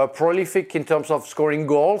prolific in terms of scoring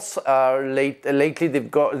goals. Lately,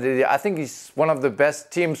 they've got. I think it's one of the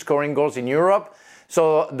best teams scoring goals in Europe.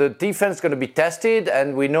 So the defense is going to be tested,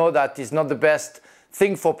 and we know that it's not the best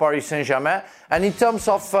thing for Paris Saint-Germain. And in terms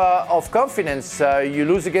of confidence, you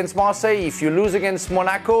lose against Marseille. If you lose against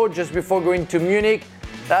Monaco just before going to Munich,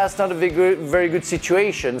 that's not a very good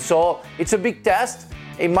situation. So it's a big test.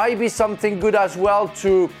 It might be something good as well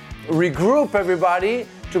to regroup everybody,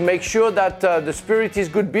 to make sure that the spirit is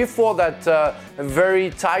good before that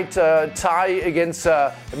very tight tie against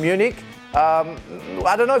Munich.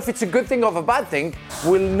 I don't know if it's a good thing or a bad thing.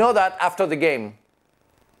 We'll know that after the game.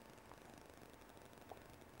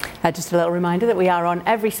 Just a little reminder that we are on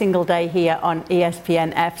every single day here on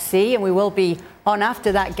ESPN FC, and we will be on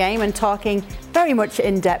after that game and talking very much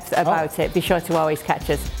in depth about it. Be sure to always catch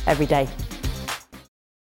us every day.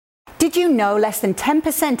 Did Did you know less than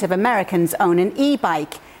 10% of Americans own an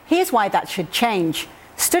e-bike? Here's why that should change.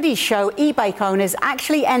 Studies show e-bike owners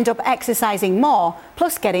actually end up exercising more,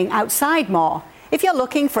 plus getting outside more. If you're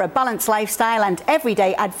looking for a balanced lifestyle and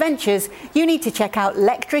everyday adventures, you need to check out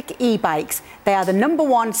Lectric e-bikes. They are the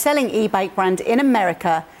 #1 selling e-bike brand in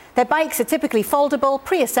America. Their bikes are typically foldable,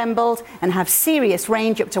 pre-assembled, and have serious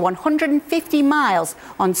range up to 150 miles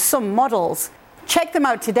on some models. Check them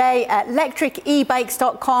out today at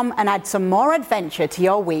lectricebikes.com and add some more adventure to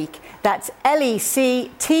your week. That's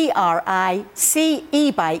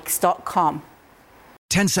lectricebikes.com.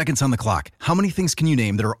 10 seconds on the clock. How many things can you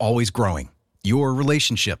name that are always growing? Your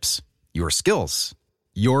relationships, your skills,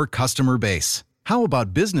 your customer base. How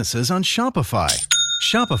about businesses on Shopify?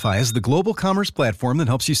 Shopify is the global commerce platform that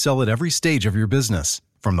helps you sell at every stage of your business.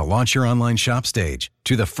 From the launch your online shop stage,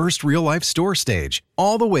 to the first real-life store stage,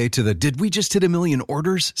 all the way to the did we just hit a million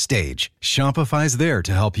orders stage. Shopify's there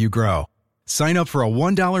to help you grow. Sign up for a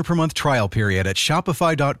 $1 per month trial period at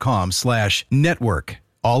shopify.com/network,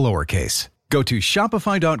 all lowercase. Go to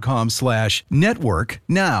shopify.com/network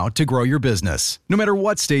now to grow your business, no matter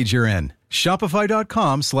what stage you're in.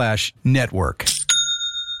 Shopify.com/network.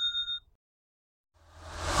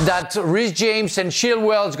 That Reece James and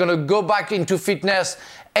Chilwell is going to go back into fitness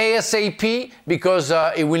ASAP because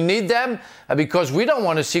it will need them, because we don't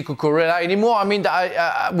want to see Cucurella anymore. I mean,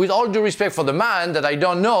 with all due respect for the man that I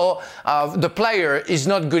don't know, the player is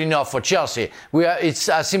not good enough for Chelsea. It's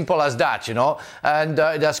as simple as that, you know. And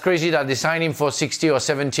that's crazy that they signed him for 60 or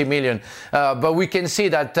 70 million. But we can see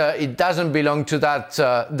that it doesn't belong to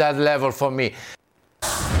that level for me.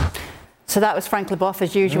 So that was Frank Leboeuf,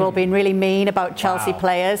 as usual, being really mean about Chelsea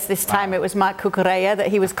players. This time it was Marc Cucurella that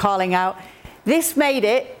he was calling out. This made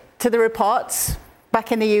it to the reports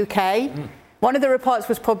back in the UK. One of the reports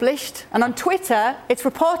was published, and on Twitter, it's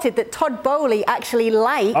reported that Todd Boehly actually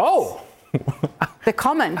liked the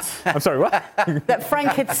comment. I'm sorry, what? That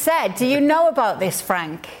Frank had said. Do you know about this,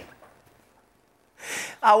 Frank?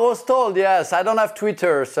 I was told, yes. I don't have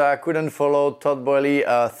Twitter, so I couldn't follow Todd Boehly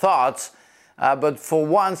thoughts. But for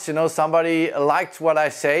once, you know, somebody liked what I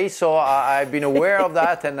say, so I've been aware of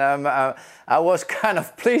that, and I was kind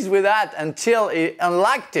of pleased with that until he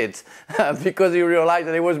unliked it because he realized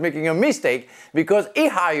that he was making a mistake because he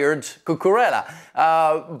hired Cucurella.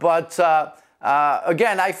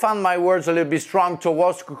 Again, I found my words a little bit strong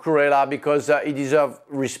towards Cucurella because he deserves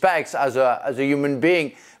respect as a human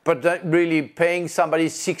being. But really paying somebody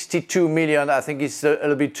 62 million, I think is a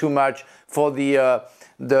little bit too much for the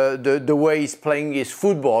way he's playing his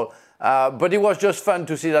football. But it was just fun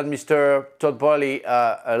to see that Mr. Todd Boehly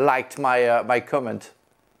liked my comment.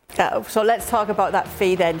 So let's talk about that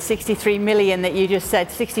fee then. 63 million that you just said,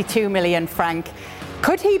 62 million, Frank.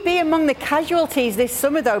 Could he be among the casualties this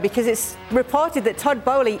summer, though? Because it's reported that Todd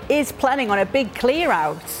Boehly is planning on a big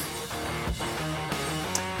clear-out.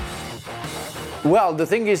 Well, the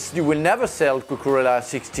thing is, you will never sell Cucurella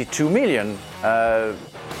 62 million.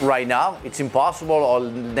 Right now, it's impossible, or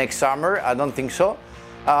next summer, I don't think so.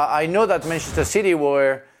 I know that Manchester City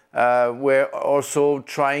were also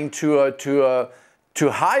trying to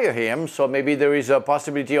hire him, so maybe there is a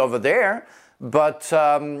possibility over there. But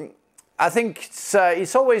I think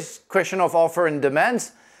it's always a question of offer and demand.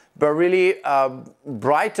 But really,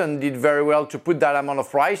 Brighton did very well to put that amount of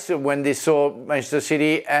price when they saw Manchester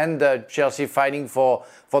City and Chelsea fighting for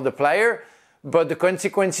the player. But the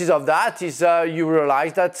consequences of that is you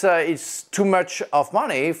realize that it's too much of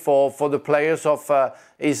money for the players of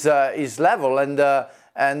his level, and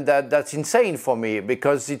that's insane for me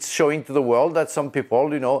because it's showing to the world that some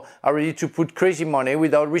people, you know, are ready to put crazy money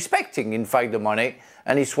without respecting, in fact, the money,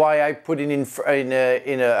 and it's why I put it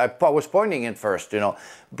I was pointing at first, you know.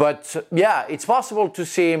 But yeah, it's possible to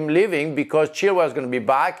see him leaving because Chilwell is going to be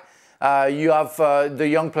back. You have the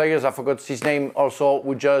young players, I forgot his name also,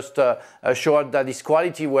 who just showed that his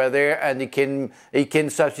quality were there, and he can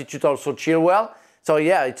substitute also Chilwell. So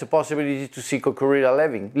yeah, it's a possibility to see Cucurella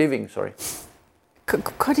leaving. Sorry.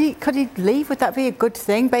 Could he leave? Would that be a good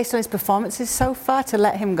thing based on his performances so far to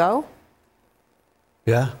let him go?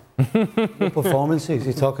 Yeah. What performances are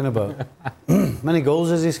you talking about? How many goals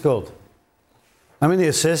has he scored? How many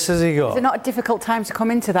assists has he got? Is it not a difficult time to come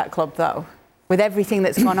into that club though? With everything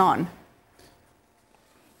that's gone on?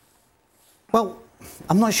 Well,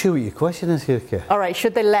 I'm not sure what your question is here, Kay. All right,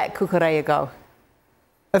 should they let Cucurella go?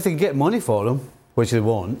 If they can get money for him, which they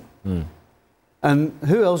won't, and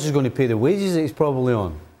who else is going to pay the wages that he's probably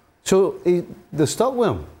on? So they're stuck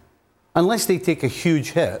with him. Unless they take a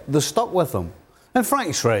huge hit, they're stuck with him. And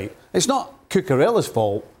Frank's right. It's not Cucurella's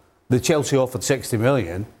fault that Chelsea offered 60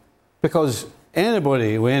 million, because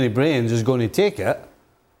anybody with any brains is going to take it.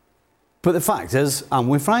 But the fact is, I'm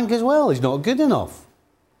with Frank as well. He's not good enough.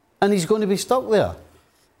 And he's going to be stuck there.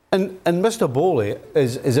 And Mr. Bowley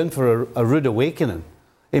is in for a rude awakening.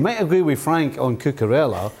 He might agree with Frank on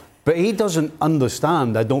Cucurella, but he doesn't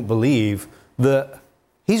understand, I don't believe, that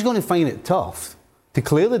he's going to find it tough to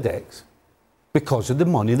clear the decks because of the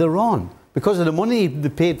money they're on. Because of the money they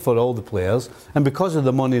paid for all the players and because of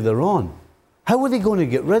the money they're on. How are they going to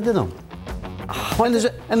get rid of them? And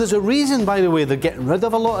there's a reason, by the way, they're getting rid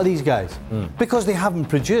of a lot of these guys. Because they haven't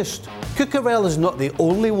produced. Cucurella's not the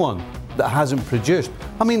only one that hasn't produced.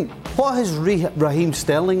 I mean, what has Raheem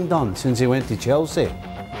Sterling done since he went to Chelsea?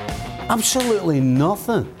 Absolutely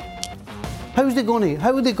nothing. How are they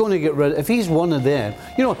going to get rid of, if he's one of them?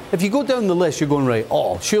 You know, if you go down the list, you're going, right,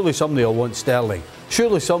 oh, surely somebody will want Sterling.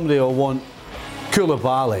 Surely somebody will want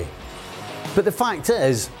Koulibaly. But the fact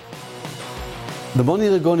is, the money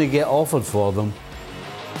they're going to get offered for them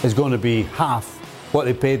is going to be half what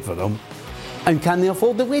they paid for them. And can they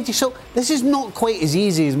afford the wages? So this is not quite as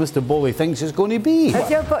easy as Mr. Bowley thinks it's going to be.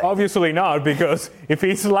 Well, obviously not, because if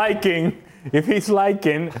he's liking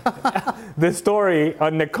the story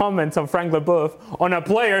on the comments on Frank Leboeuf on a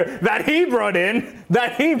player that he brought in,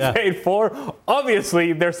 that he paid for,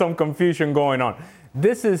 obviously there's some confusion going on.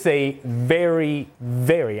 This is a very,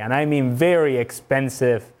 very, and I mean very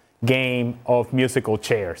expensive game of musical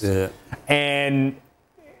chairs. Yeah. And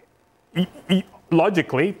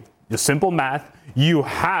logically, the simple math, you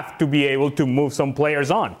have to be able to move some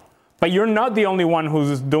players on. But you're not the only one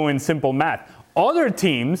who's doing simple math. Other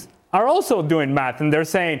teams are also doing math, and they're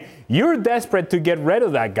saying, you're desperate to get rid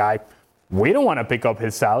of that guy. We don't want to pick up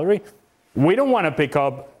his salary. We don't want to pick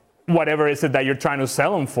up whatever is it that you're trying to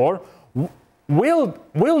sell him for.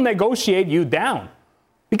 We'll negotiate you down.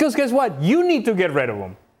 Because guess what? You need to get rid of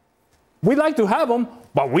him. We'd like to have him,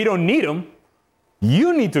 but we don't need him.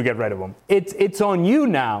 You need to get rid of him. It's on you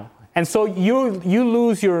now. And so you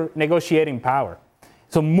lose your negotiating power.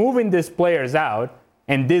 So moving these players out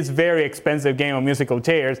and this very expensive game of musical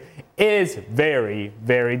chairs is very,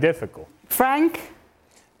 very difficult. Frank?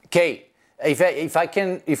 Okay,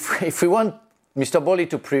 if we want Mr. Bowley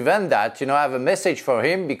to prevent that, I have a message for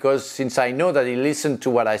him, because since I know that he listened to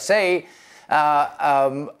what I say,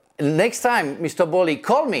 next time, Mr. Bowley,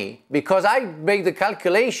 call me, because I make the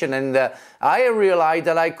calculation and I realized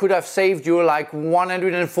that I could have saved you like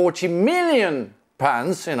 140 million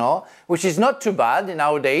pounds, which is not too bad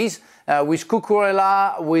nowadays. With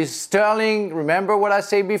Cucurella, with Sterling, remember what I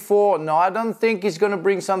said before? No, I don't think he's going to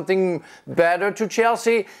bring something better to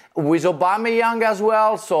Chelsea. With Aubameyang as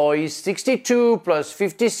well, so he's 62 plus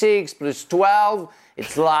 56 plus 12.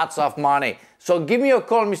 It's lots of money. So give me a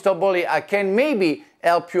call, Mr. Bowley. I can maybe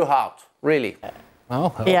help you out, really.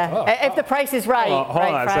 If the price is right. Hold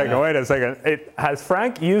on a second. Wait a second. Has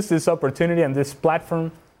Frank used this opportunity and this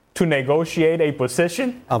platform to negotiate a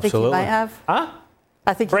position? Absolutely. I think he might have. Huh?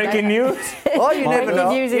 I think breaking news? Oh, you never know.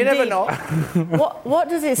 You never know. What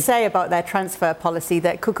does it say about their transfer policy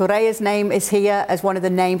that Cucurella's name is here as one of the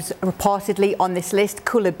names reportedly on this list?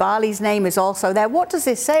 Koulibaly's name is also there. What does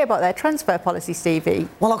this say about their transfer policy, Stevie?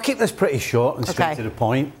 Well, I'll keep this pretty short and straight to the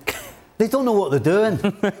point. They don't know what they're doing.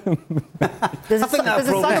 There's a song about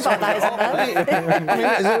that, isn't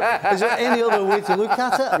there? Is there any other way to look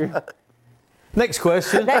at it? Next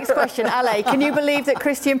question. Next question, Ale. Can you believe that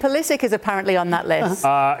Christian Pulisic is apparently on that list?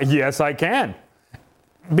 Yes, I can.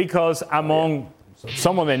 Because among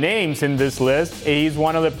some of the names in this list, he's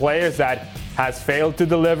one of the players that has failed to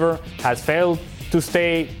deliver, has failed to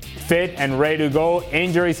stay fit and ready to go.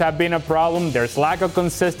 Injuries have been a problem. There's lack of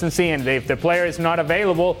consistency. And if the player is not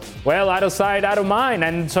available, well, out of sight, out of mind.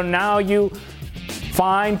 And so now you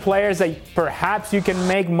find players that perhaps you can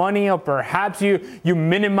make money, or perhaps you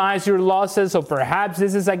minimize your losses, or perhaps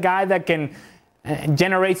this is a guy that can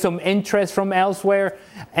generate some interest from elsewhere,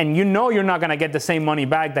 and you're not going to get the same money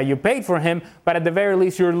back that you paid for him, but at the very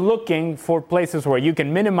least you're looking for places where you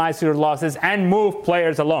can minimize your losses and move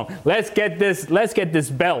players along. Let's get this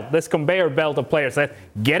belt, this conveyor belt of players. Let's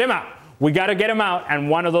get him out. We got to get him out, and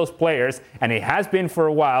one of those players, and it has been for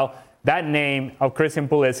a while, that name of Christian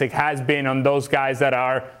Pulisic has been on those guys that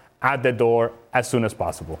are at the door as soon as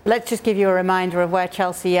possible. Let's just give you a reminder of where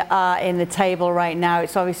Chelsea are in the table right now.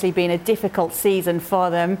 It's obviously been a difficult season for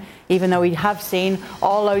them, even though we have seen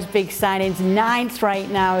all those big signings. 9th right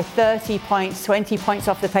now, 30 points, 20 points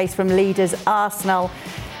off the pace from leaders Arsenal.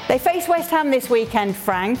 They face West Ham this weekend,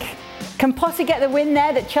 Frank. Can Potter get the win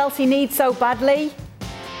there that Chelsea needs so badly?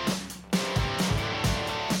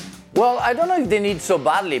 Well, I don't know if they need so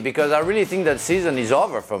badly, because I really think that season is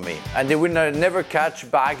over for me, and they will never catch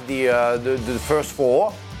back the first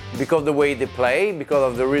four. because of the way they play,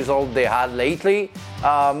 because of the result they had lately.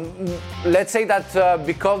 Let's say that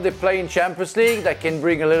because they play in Champions League, that can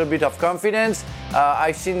bring a little bit of confidence.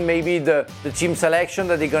 I've seen maybe the team selection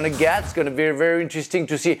that they're going to get. It's going to be very interesting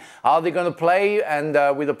to see how they're going to play, and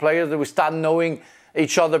with the players that we start knowing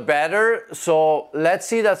each other better. So let's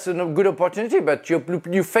see, that's a good opportunity. But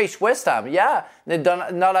you face West Ham. Yeah,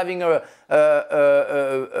 they're not having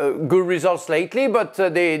good results lately, but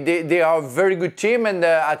they are a very good team, and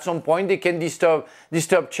at some point they can disturb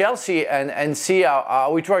Chelsea and see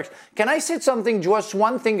how it works. Can I say something, just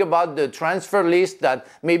one thing about the transfer list that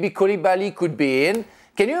maybe Koulibaly could be in?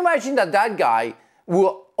 Can you imagine that guy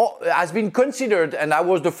who has been considered, and I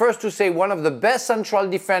was the first to say, one of the best central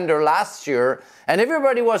defender last year, and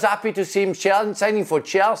everybody was happy to see him signing for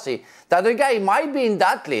Chelsea, that the guy might be in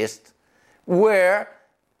that list, where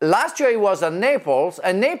last year he was at Naples,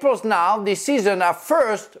 and Naples now, this season, are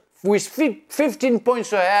first with 15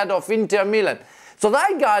 points ahead of Inter Milan. So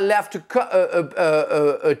that guy left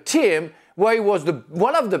a team where he was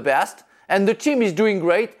one of the best, and the team is doing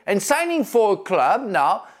great, and signing for a club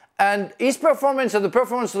now, and his performance and the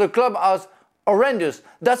performance of the club are horrendous.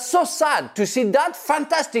 That's so sad to see that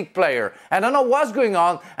fantastic player. And I don't know what's going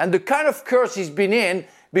on and the kind of curse he's been in,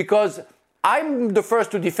 because I'm the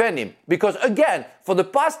first to defend him. Because again, for the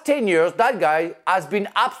past 10 years, that guy has been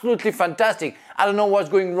absolutely fantastic. I don't know what's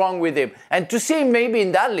going wrong with him. And to see him maybe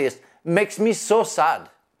in that list makes me so sad,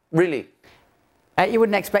 really. You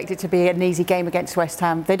wouldn't expect it to be an easy game against West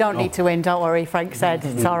Ham. They don't need to win, don't worry, Frank said.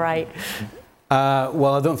 It's all right.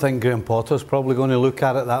 Well, I don't think Graham Potter's probably going to look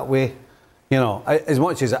at it that way. You know, as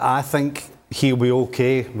much as I think he'll be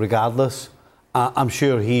okay regardless, I'm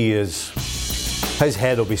sure his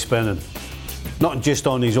head will be spinning. Not just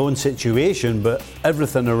on his own situation, but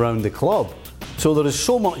everything around the club. So there is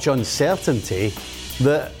so much uncertainty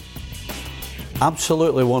that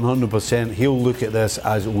absolutely 100% he'll look at this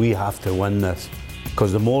as we have to win this.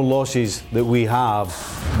 Because the more losses that we have,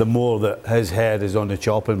 the more that his head is on the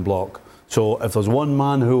chopping block. So if there's one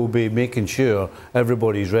man who will be making sure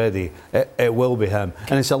everybody's ready, it will be him.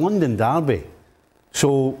 And it's a London derby.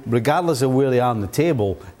 So regardless of where they are on the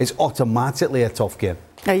table, it's automatically a tough game.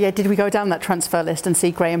 Yeah, did we go down that transfer list and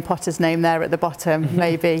see Graham Potter's name there at the bottom,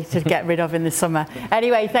 maybe, to get rid of in the summer?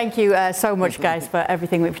 Anyway, thank you so much, guys, for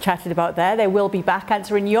everything we've chatted about there. They will be back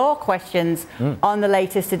answering your questions on the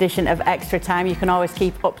latest edition of Extra Time. You can always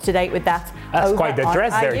keep up to date with that. That's quite the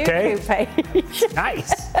dress there, Kay. Page.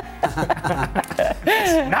 Nice.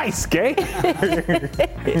 Nice, Kay.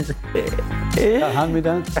 Hand me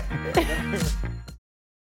down.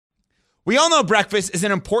 We all know breakfast is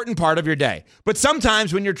an important part of your day, but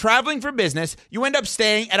sometimes when you're traveling for business, you end up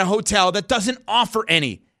staying at a hotel that doesn't offer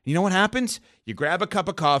any. You know what happens? You grab a cup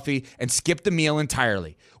of coffee and skip the meal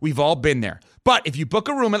entirely. We've all been there. But if you book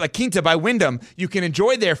a room at La Quinta by Wyndham, you can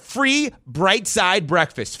enjoy their free Bright Side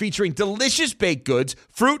breakfast featuring delicious baked goods,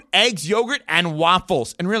 fruit, eggs, yogurt, and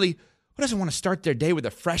waffles. And really, who doesn't want to start their day with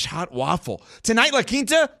a fresh, hot waffle? Tonight, La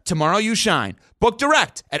Quinta, tomorrow you shine. Book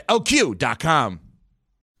direct at lq.com.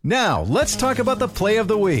 Now, let's talk about the play of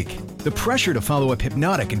the week. The pressure to follow up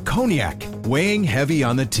Hypnotic and Cognac, weighing heavy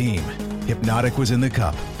on the team. Hypnotic was in the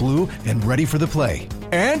cup, blue, and ready for the play.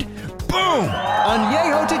 And boom!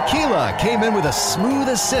 Añejo Tequila came in with a smooth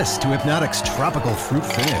assist to Hypnotic's tropical fruit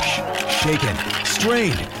finish. Shaken,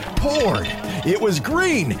 strained, poured. It was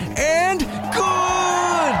green and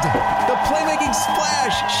good! The playmaking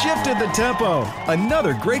splash shifted the tempo.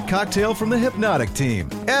 Another great cocktail from the Hypnotic team.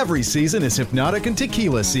 Every season is Hypnotic and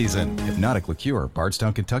Tequila season. Hypnotic Liqueur,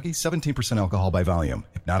 Bardstown, Kentucky, 17% alcohol by volume.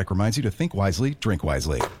 Hypnotic reminds you to think wisely, drink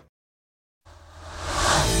wisely.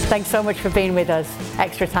 Thanks so much for being with us.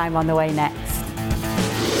 Extra Time on the way next.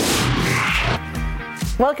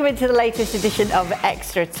 Welcome into the latest edition of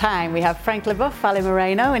Extra Time. We have Frank Leboeuf, Ali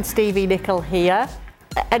Moreno and Stevie Nicol here.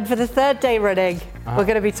 And for the third day running, we're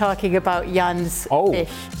going to be talking about Jan's fish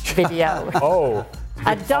video.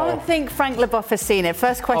 I don't think Frank Leboeuf has seen it.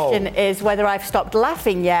 First question is whether I've stopped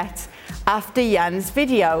laughing yet after Jan's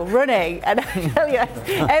video running. And I tell you,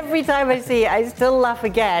 every time I see it, I still laugh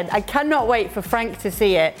again. I cannot wait for Frank to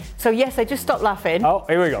see it. So yes, I just stopped laughing. Oh,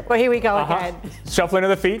 here we go. Well, here we go again. Shuffling of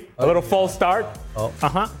the feet, a little false start.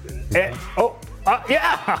 Yeah.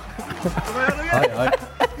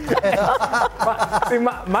 See,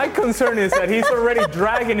 my concern is that he's already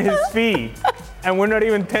dragging his feet, and we're not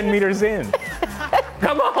even 10 meters in.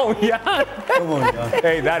 Come on, Jan. Come on, Jan.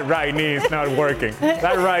 Hey, that right knee is not working.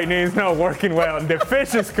 That right knee is not working well. The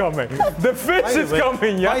fish is coming. The fish is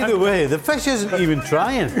coming, Jan. By the way, the fish isn't even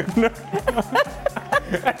trying. No.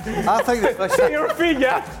 I think the fish... Stay on your feet,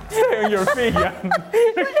 Jan. Stay on your feet, Jan.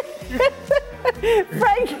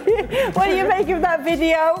 Frank, what do you make of that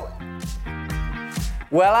video?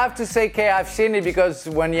 Well, I have to say, Kay, I've seen it because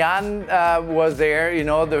when Jan was there, you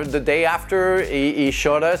know, the day after, he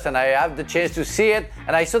showed us, and I had the chance to see it.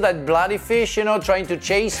 And I saw that bloody fish, you know, trying to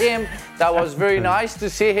chase him. That was very nice to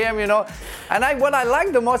see him, you know. And what I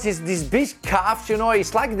like the most is these big calves, you know.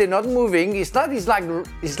 It's like they're not moving. It's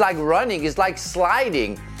like running. It's like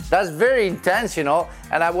sliding. That's very intense, you know.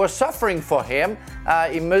 And I was suffering for him.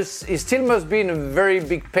 He still must be in a very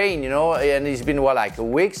big pain, you know. And it's been like a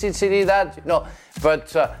week since he did that, you know.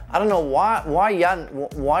 But I don't know why Jan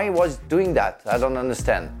was doing that. I don't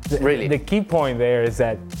understand, really. The key point there is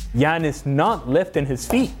that Jan is not lifting his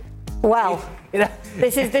feet. Wow.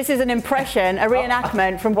 This is an impression, a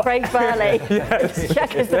reenactment from Craig Burley. Yes.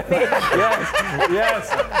 Check as the fish. Yes.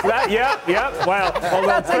 Yep. Well,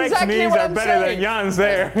 although Craig's exactly knees are better than Jan's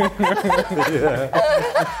there.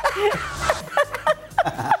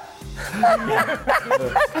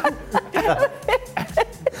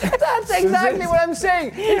 That's exactly what I'm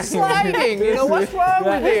saying. He's sliding. You know, what's wrong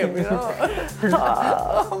with him? You know?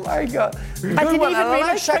 Oh my God. I didn't even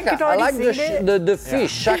realize Frank had already seen it. The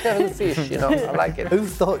fish, Shaka the fish. You know, I like it. Who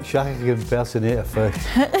thought Shaka could impersonate a fish?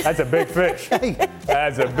 That's a big fish.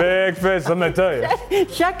 That's a big fish, let me tell you.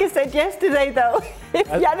 Shaka said yesterday, though, if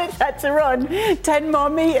Yannick had to run 10 more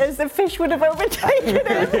metres, the fish would have overtaken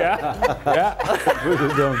him. Yeah. Would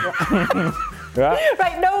have done. Yeah.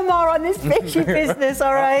 Right, no more on this fishy business,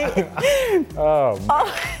 all right?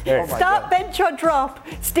 Start, bench or drop.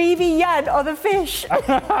 Stevie, Jan or the fish?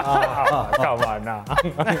 Come on now.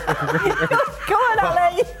 Go on,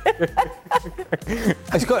 Ali.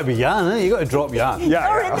 It's got to be Jan, eh? You've got to drop Jan. Yeah.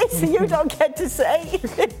 Sorry, listen, you don't get to say.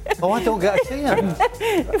 Oh, I don't get to say him.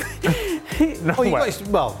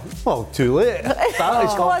 Well, too late.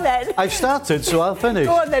 Go on then. I've started, so I'll finish.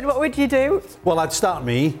 Go on then, what would you do? Well, I'd start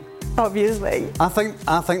me. Obviously. I think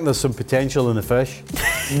there's some potential in the fish.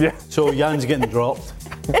 Yeah. So Jan's getting dropped.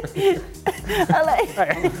 I'm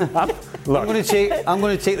going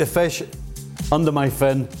to take the fish under my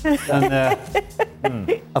fin, and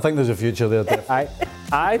I think there's a future there.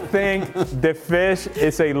 I think the fish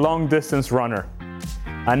is a long distance runner.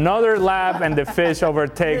 Another lap and the fish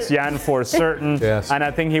overtakes Jan for certain. Yes. And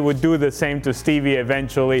I think he would do the same to Stevie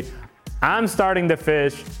eventually. I'm starting the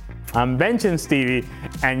fish. I'm benching Stevie,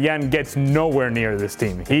 and Jan gets nowhere near this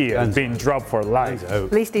team. He has been dropped for life.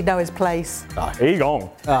 At least he knows his place. He gone.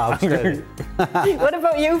 What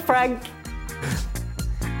about you, Frank?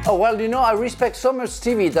 Oh well, you know, I respect so much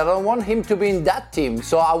Stevie that I don't want him to be in that team.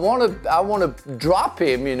 So I want to drop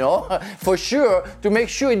him, you know, for sure, to make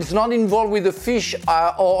sure it's not involved with the fish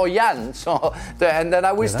or Jan. So and then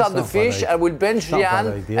I will start the fish. I will bench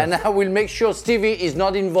Jan, and I will make sure Stevie is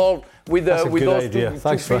not involved with those two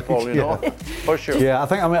people, you know, for sure. Yeah, I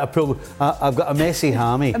think I might have pulled. I've got a messy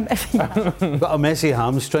hammy. Got a messy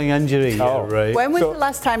hamstring injury. Oh. Yeah, right. When was the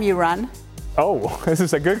last time you ran? Oh, this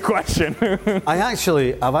is a good question. I've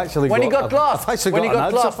actually when he got lost. I've actually got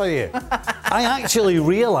an answer for you. I actually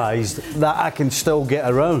realised that I can still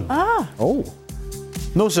get around. Oh.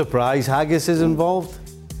 No surprise, haggis is involved.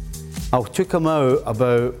 I took him out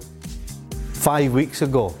about 5 weeks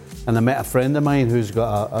ago, and I met a friend of mine who's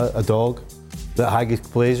got a dog that haggis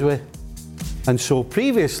plays with. And so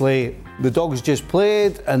previously, the dogs just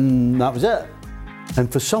played and that was it.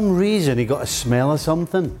 And for some reason, he got a smell of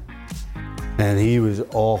something. And he was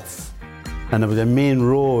off. And there was a main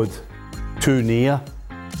road too near,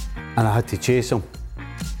 and I had to chase him.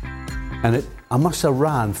 And I must have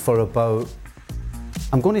ran for about,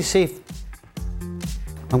 I'm going to say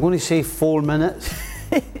 4 minutes.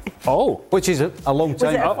 Oh. Which is a long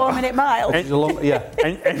time. Was it a 4-minute mile?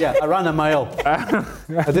 Yeah, I ran a mile.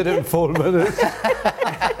 I did it in 4 minutes.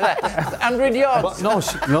 100 yards. But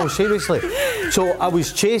no, seriously. So I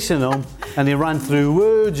was chasing him, and he ran through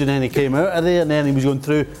woods, and then he came out of there, and then he was going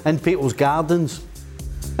through in people's gardens.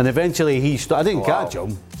 And eventually he stopped. I didn't catch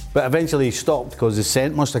him, but eventually he stopped because the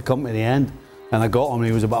scent must have come to the end. And I got him, and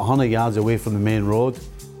he was about 100 yards away from the main road.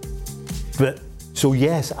 But so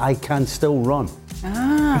yes, I can still run.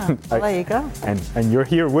 Well, there you go. And you're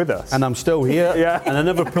here with us. And I'm still here. Yeah. And I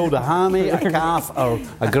never pulled a hammy, a calf, or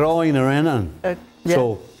a groin or anything. Yeah.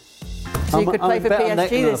 So you could play for PSG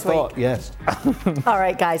this week. Yes. All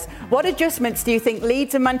right, guys. What adjustments do you think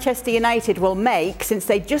Leeds and Manchester United will make since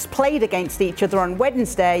they just played against each other on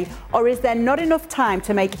Wednesday, or is there not enough time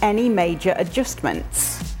to make any major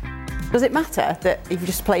adjustments? Does it matter that if you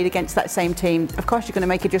just played against that same team? Of course, you're going to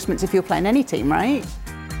make adjustments if you're playing any team, right?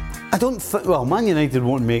 I don't think, well, Man United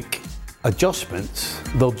won't make adjustments.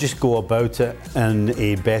 They'll just go about it in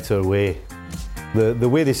a better way. the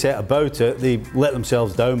way they set about it, they let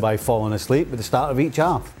themselves down by falling asleep at the start of each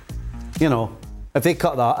half. You know, if they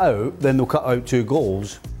cut that out, then they'll cut out 2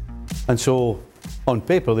 goals, and so on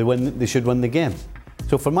paper they should win the game.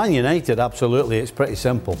 So for Man United, absolutely, it's pretty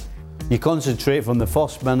simple. You concentrate from the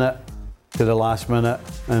first minute to the last minute,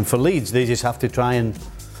 and for Leeds, they just have to try and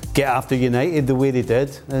get after United the way they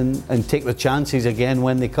did, and take the chances again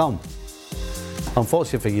when they come.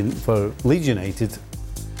 Unfortunately for Leeds United,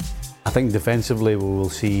 I think defensively we will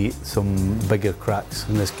see some bigger cracks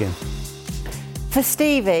in this game. For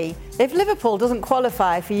Stevie, if Liverpool doesn't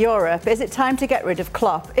qualify for Europe, is it time to get rid of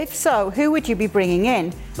Klopp? If so, who would you be bringing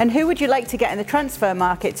in? And who would you like to get in the transfer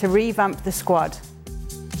market to revamp the squad?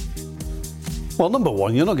 Well, number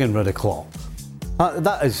one, you're not getting rid of Klopp.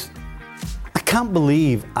 That is... I can't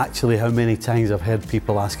believe actually how many times I've heard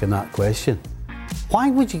people asking that question. Why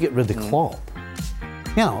would you get rid of Klopp?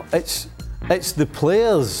 You know, it's the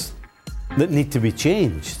players that need to be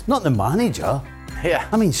changed, not the manager. Yeah.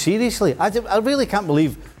 I mean, seriously, I really can't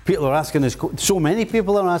believe people are asking this. So many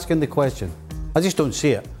people are asking the question. I just don't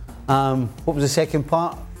see it. What was the second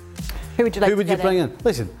part? Who would you like to bring in?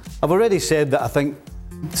 Listen, I've already said that I think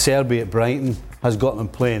Serbi at Brighton has got them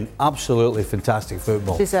playing absolutely fantastic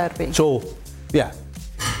football. De Zerbi. So, yeah.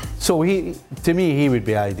 So to me, he would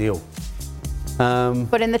be ideal.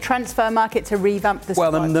 But in the transfer market to revamp the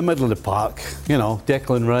squad? Well, in the middle of the park, you know,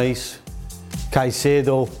 Declan Rice,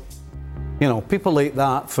 Caicedo, you know, people like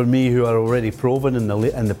that for me who are already proven in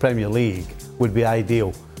the Premier League would be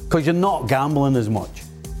ideal, because you're not gambling as much.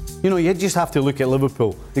 You know, you just have to look at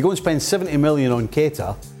Liverpool. They go and spend 70 million on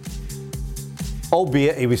Keita,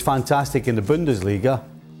 albeit he was fantastic in the Bundesliga,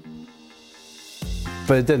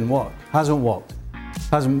 but it didn't work. Hasn't worked.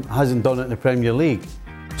 Hasn't done it in the Premier League.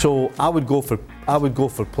 So I would go for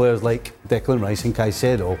players like Declan Rice and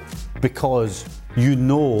Caicedo, because you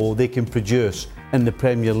know they can produce in the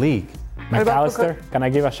Premier League. McAllister, can I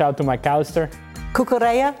give a shout to McAllister?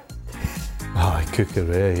 Cucurella? Oh,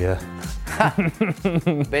 Cucurella,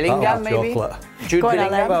 yeah. Bellingham, maybe? Chocolate. Jude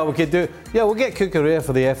Bellingham? Well, we could do. Yeah, we'll get Cucurella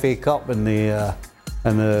for the FA Cup and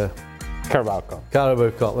the Carabao Cup.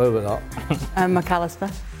 Carabao Cup. What about that? And McAllister?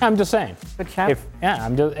 I'm just saying. Good shout.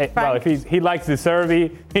 If he likes De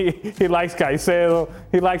Zerbi, he likes Caicedo,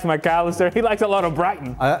 he likes McAllister, he likes a lot of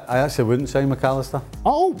Brighton. I actually wouldn't say McAllister.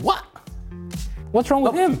 Oh, what? What's wrong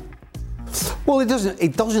with him? Well, it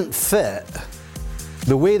doesn't fit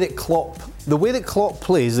the way that Klopp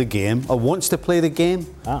plays the game, or wants to play the game,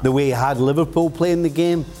 the way he had Liverpool playing the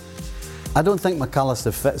game. I don't think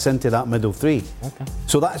McAllister fits into that middle three. Okay.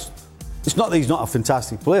 So it's not that he's not a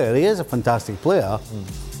fantastic player. He is a fantastic player,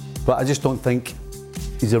 but I just don't think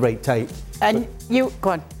he's the right type. And you,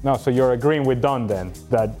 go on. No, so you're agreeing with Don then,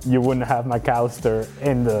 that you wouldn't have McAllister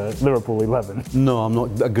in the Liverpool 11? No, I'm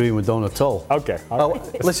not agreeing with Don at all. Okay. All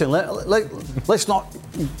right. Listen, let's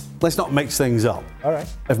not mix things up. All right.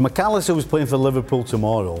 If McAllister was playing for Liverpool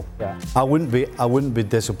tomorrow, I wouldn't be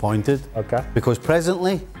disappointed. Okay. Because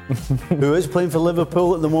presently, who is playing for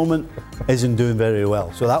Liverpool at the moment isn't doing very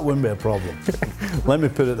well. So that wouldn't be a problem. Let me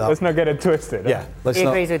put it that way. Let's not get it twisted. Yeah. He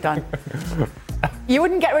agrees with Don. You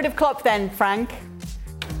wouldn't get rid of Klopp then, Frank?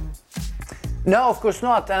 No, of course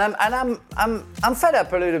not. And I'm fed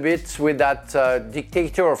up a little bit with that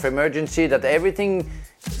dictator of emergency, that every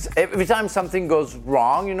time something goes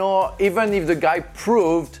wrong, you know, even if the guy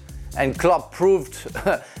proved, and Klopp proved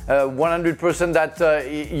 100% that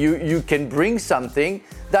you can bring something,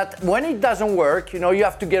 that when it doesn't work, you know, you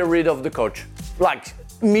have to get rid of the coach. Like,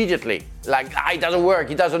 immediately. Like, it doesn't work.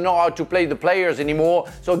 He doesn't know how to play the players anymore,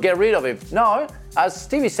 so get rid of him. No, as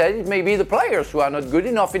Stevie said, it may be the players who are not good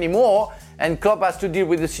enough anymore, and Klopp has to deal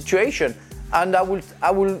with the situation. And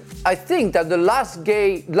I think that the last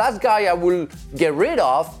guy I will get rid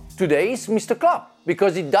of today is Mr. Klopp,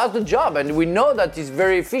 because he does the job, and we know that he's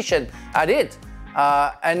very efficient at it.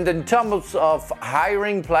 And in terms of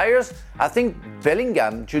hiring players, I think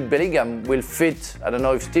Jude Bellingham will fit. I don't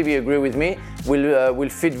know if Stevie agree with me. Will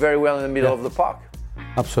fit very well in the middle of the park.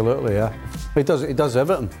 Absolutely, yeah. He does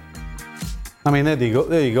everything. I mean, there you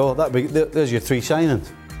go. There's your 3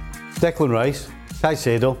 signings: Declan Rice,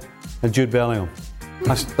 Caicedo, and Jude Bellingham.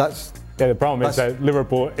 That's. Yeah, the problem is that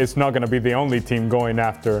Liverpool is not going to be the only team going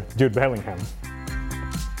after Jude Bellingham.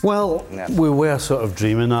 Well, we were sort of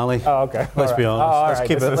dreaming, Ali. Oh, okay. Let's be honest.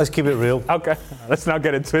 Let's keep it real. Okay. Let's not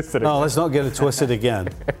get it twisted again. No, let's not get it twisted again.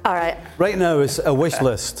 All right. Right now, it's a wish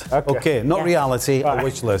list. Okay. Not reality, a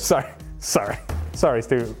wish list. Sorry. Sorry,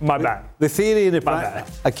 Steve. My bad. The theory and the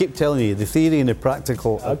I keep telling you, the theory and the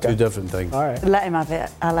practical are two different things. All right. Let him have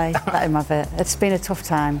it, Ali. Let him have it. It's been a tough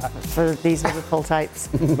time for these Liverpool types.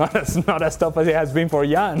 not as tough as it has been for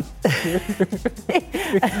Jan.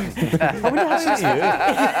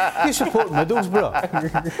 You support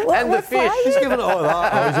Middlesbrough. And the fish. He's giving it all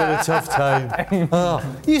that. I was in a tough time. Oh,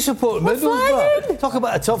 you support Middlesbrough. Talk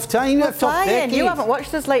about a tough time. We're tough decade. You haven't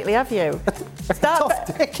watched us lately, have you?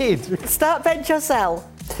 Tough decade. Start, bench, or sell.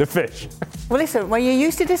 The fish. Well, listen, when you're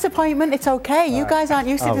used to disappointment, it's okay. You guys aren't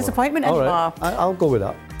used to disappointment anymore. Right. I'll go with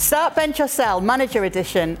that. Start, bench, or sell. Manager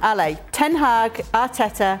edition. Ale, Ten Hag,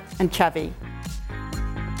 Arteta, and Xavi.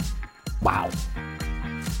 Wow.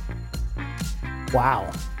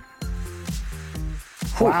 Wow.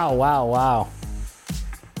 Wow.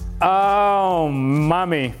 Oh,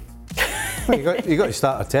 mommy. You got to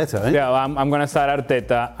start Arteta, eh? Yeah, I'm going to start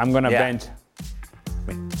Arteta. I'm going to bench.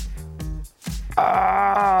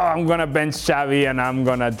 I'm going to bench Xavi and I'm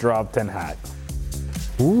going to drop Ten Hag.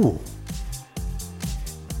 Ooh.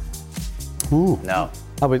 No.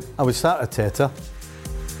 I would start Arteta,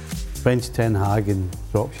 bench Ten Hag and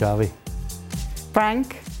drop Xavi.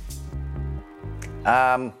 Frank?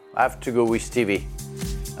 I have to go with Stevie.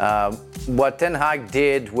 What Ten Hag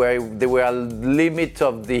did, where there were a limit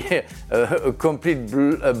of the complete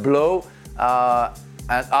blow,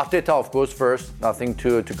 and Arteta, of course, first, nothing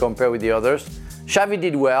to compare with the others. Xavi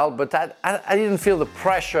did well, but I didn't feel the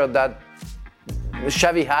pressure that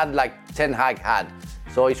Xavi had, like Ten Hag had.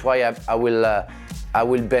 So it's why I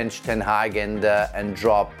will bench Ten Hag and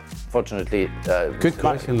drop. Fortunately, good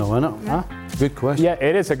question, though, isn't it? Huh? Good question. Yeah,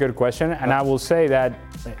 it is a good question, and I will say that.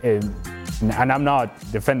 And I'm not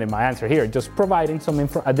defending my answer here, just providing some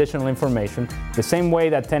additional information. The same way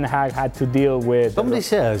that Ten Hag had to deal with... Somebody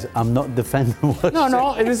says, I'm not defending what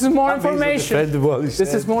No, this is more information.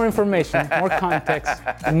 This is more information, more context,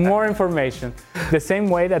 more information. The same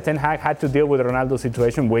way that Ten Hag had to deal with Ronaldo's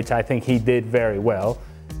situation, which I think he did very well.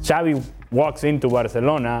 Xavi walks into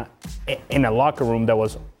Barcelona in a locker room that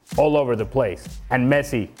was all over the place, and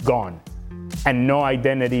Messi gone, and no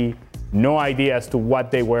identity, no idea as to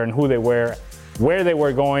what they were and who they were, where they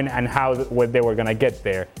were going, and what they were going to get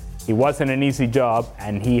there. It wasn't an easy job,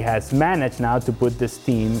 and he has managed now to put this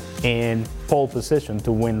team in pole position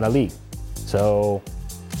to win La Liga. So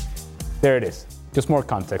there it is. Just more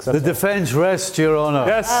context. The defence rests, Your Honour.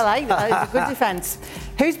 Yes. I like that. It's a good defence.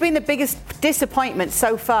 Who's been the biggest disappointment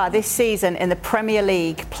so far this season in the Premier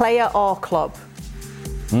League, player or club?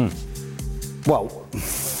 Well...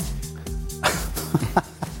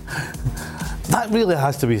 That really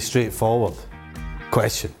has to be a straightforward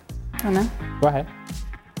question. I know. Go ahead.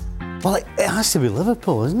 Well, it has to be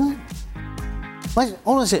Liverpool, isn't it? Like,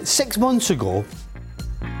 honestly, 6 months ago,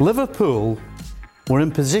 Liverpool were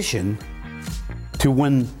in position to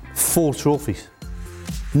win 4 trophies.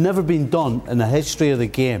 Never been done in the history of the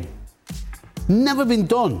game. Never been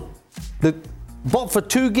done. But for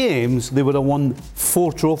 2 games, they would have won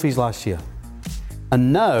 4 trophies last year.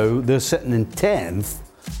 And now they're sitting in 10th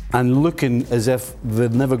and looking as if they're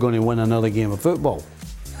never going to win another game of football.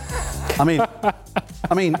 I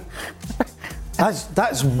mean,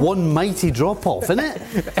 that's one mighty drop-off, isn't it?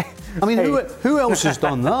 I mean, who else has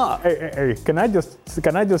done that? Hey, can I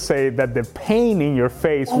just say that the pain in your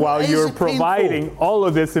face while you're providing painful? All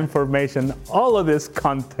of this information, all of this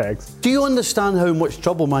context. Do you understand how much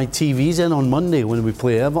trouble my TV's in on Monday when we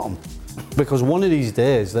play Everton? Because one of these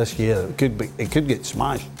days this year it could get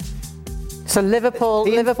smashed. So Liverpool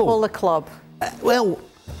the club. Well,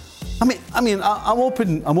 I'm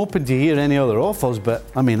open to hear any other offers, but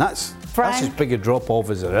I mean that's as big a drop off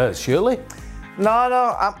as it is, surely. No,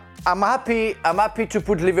 I'm happy to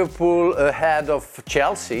put Liverpool ahead of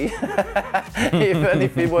Chelsea, even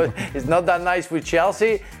if it's not that nice with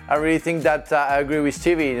Chelsea. I really think that I agree with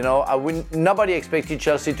Stevie. You know, nobody expected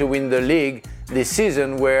Chelsea to win the league this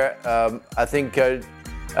season, where I think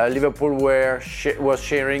Liverpool was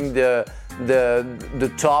sharing the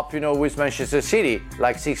top, with Manchester City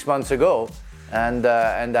like 6 months ago, and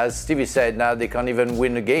as Stevie said, now they can't even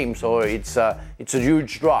win a game, so it's a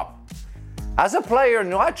huge drop. As a player,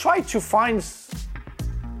 I tried to find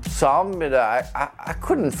some, but I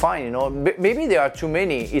couldn't find. Maybe there are too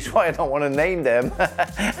many. It's why I don't want to name them,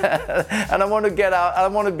 and I want to get out. I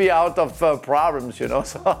want to be out of problems, So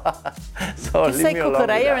just say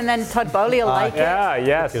Cucurella and then Todd Bowley will like it. Yeah,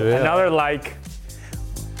 yes, another like.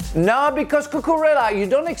 No, because Cucurella, you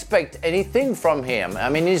don't expect anything from him. I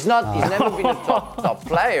mean, he's never been a top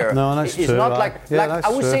player. No, that's true. He's not I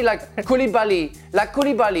would say like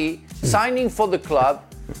Koulibaly signing for the club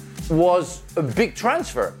was a big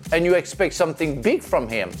transfer, and you expect something big from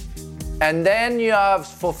him. And then you have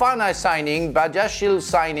Fofana signing, Badiashile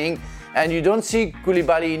signing, and you don't see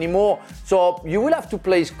Koulibaly anymore. So you will have to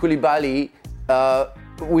place Koulibaly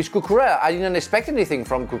with Cucurella. I didn't expect anything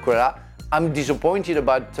from Cucurella. I'm disappointed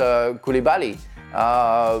about Koulibaly.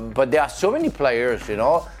 But there are so many players, you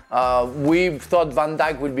know. We thought Van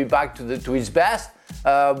Dijk would be back to his best.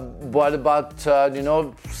 What about,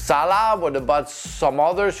 Salah? What about some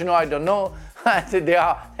others? You know, I don't know. There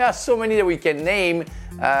are so many that we can name.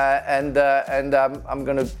 And I'm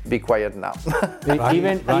going to be quiet now.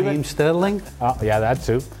 Raheem Sterling? Yeah, that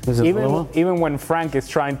too. Even when Frank is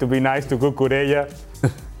trying to be nice to Cucurella,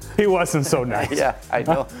 he wasn't so nice. Yeah, I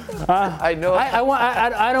know. I know.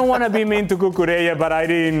 I don't want to be mean to Cucurella, but I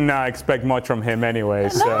didn't expect much from him anyway.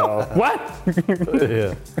 So what?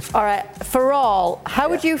 Yeah. All right. For all, how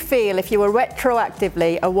would you feel if you were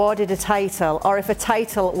retroactively awarded a title, or if a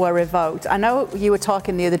title were revoked? I know you were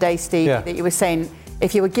talking the other day, Steve, that you were saying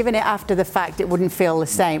if you were given it after the fact, it wouldn't feel the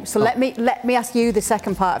same. So let me ask you the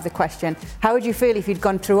second part of the question. How would you feel if you'd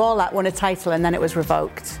gone through all that, won a title, and then it was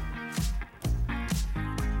revoked?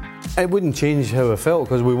 It wouldn't change how I felt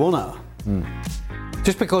because we won it.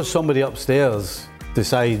 Just because somebody upstairs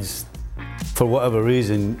decides, for whatever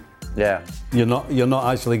reason, you're not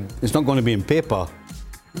actually. It's not going to be in paper.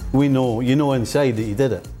 We know, inside that you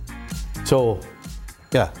did it. So,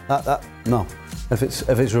 yeah, no. If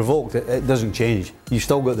it's revoked, it doesn't change. You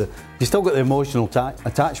still got the emotional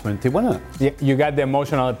attachment to win it. Yeah, you got the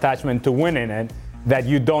emotional attachment to winning it that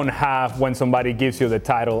you don't have when somebody gives you the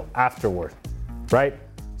title afterward, right?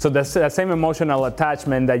 So that's the same emotional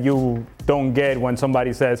attachment that you don't get when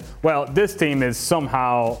somebody says, well, this team is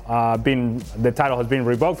somehow the title has been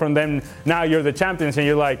revoked from them. Now you're the champions, and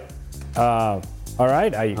you're like, all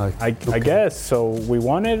right, I guess. So we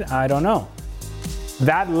won it? I don't know.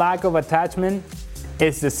 That lack of attachment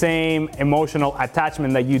is the same emotional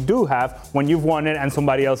attachment that you do have when you've won it and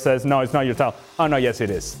somebody else says, no, it's not your title. Oh, no, yes, it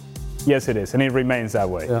is. Yes, it is. And it remains that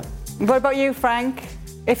way. Yeah. What about you, Frank?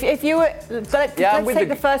 If you were, let's take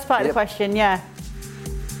the first part of the question, you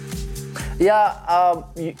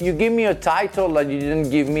give me a title that you didn't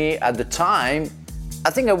give me at the time.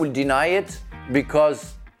 I think I will deny it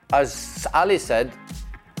because, as Ali said,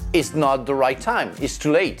 it's not the right time. It's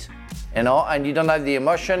too late, and you don't have the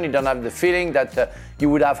emotion, you don't have the feeling that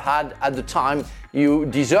you would have had at the time. You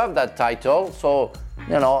deserve that title, so,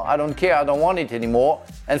 I don't care, I don't want it anymore.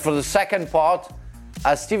 And for the second part,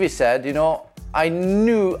 as Stevie said, I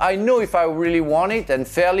know if I really want it and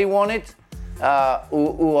fairly want it,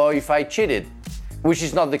 or if I cheated, which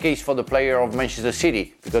is not the case for the player of Manchester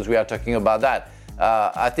City, because we are talking about that.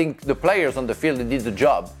 I think the players on the field did the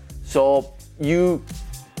job, so you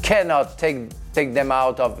cannot take them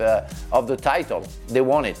out of the title. They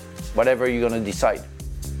want it, whatever you're going to decide.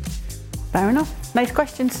 Fair enough. Nice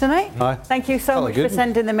questions tonight. Hi. Thank you so much for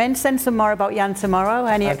sending them in. Send some more about Jan tomorrow.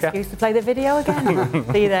 Any excuse to play the video again?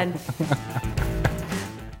 See you then.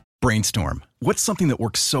 Brainstorm. What's something that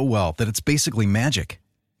works so well that it's basically magic?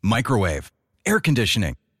 Microwave. Air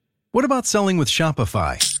conditioning. What about selling with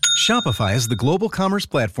Shopify? Shopify is the global commerce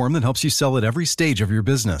platform that helps you sell at every stage of your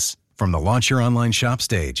business. From the launch your online shop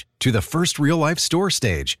stage, to the first real-life store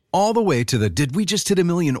stage, all the way to the did we just hit a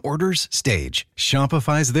million orders stage.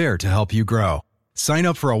 Shopify's there to help you grow. Sign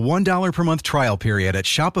up for a $1 per month trial period at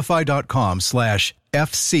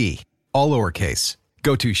shopify.com/FC, all lowercase.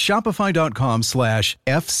 Go to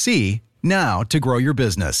shopify.com/FC now to grow your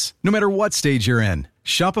business, no matter what stage you're in.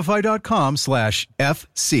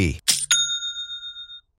 Shopify.com/FC.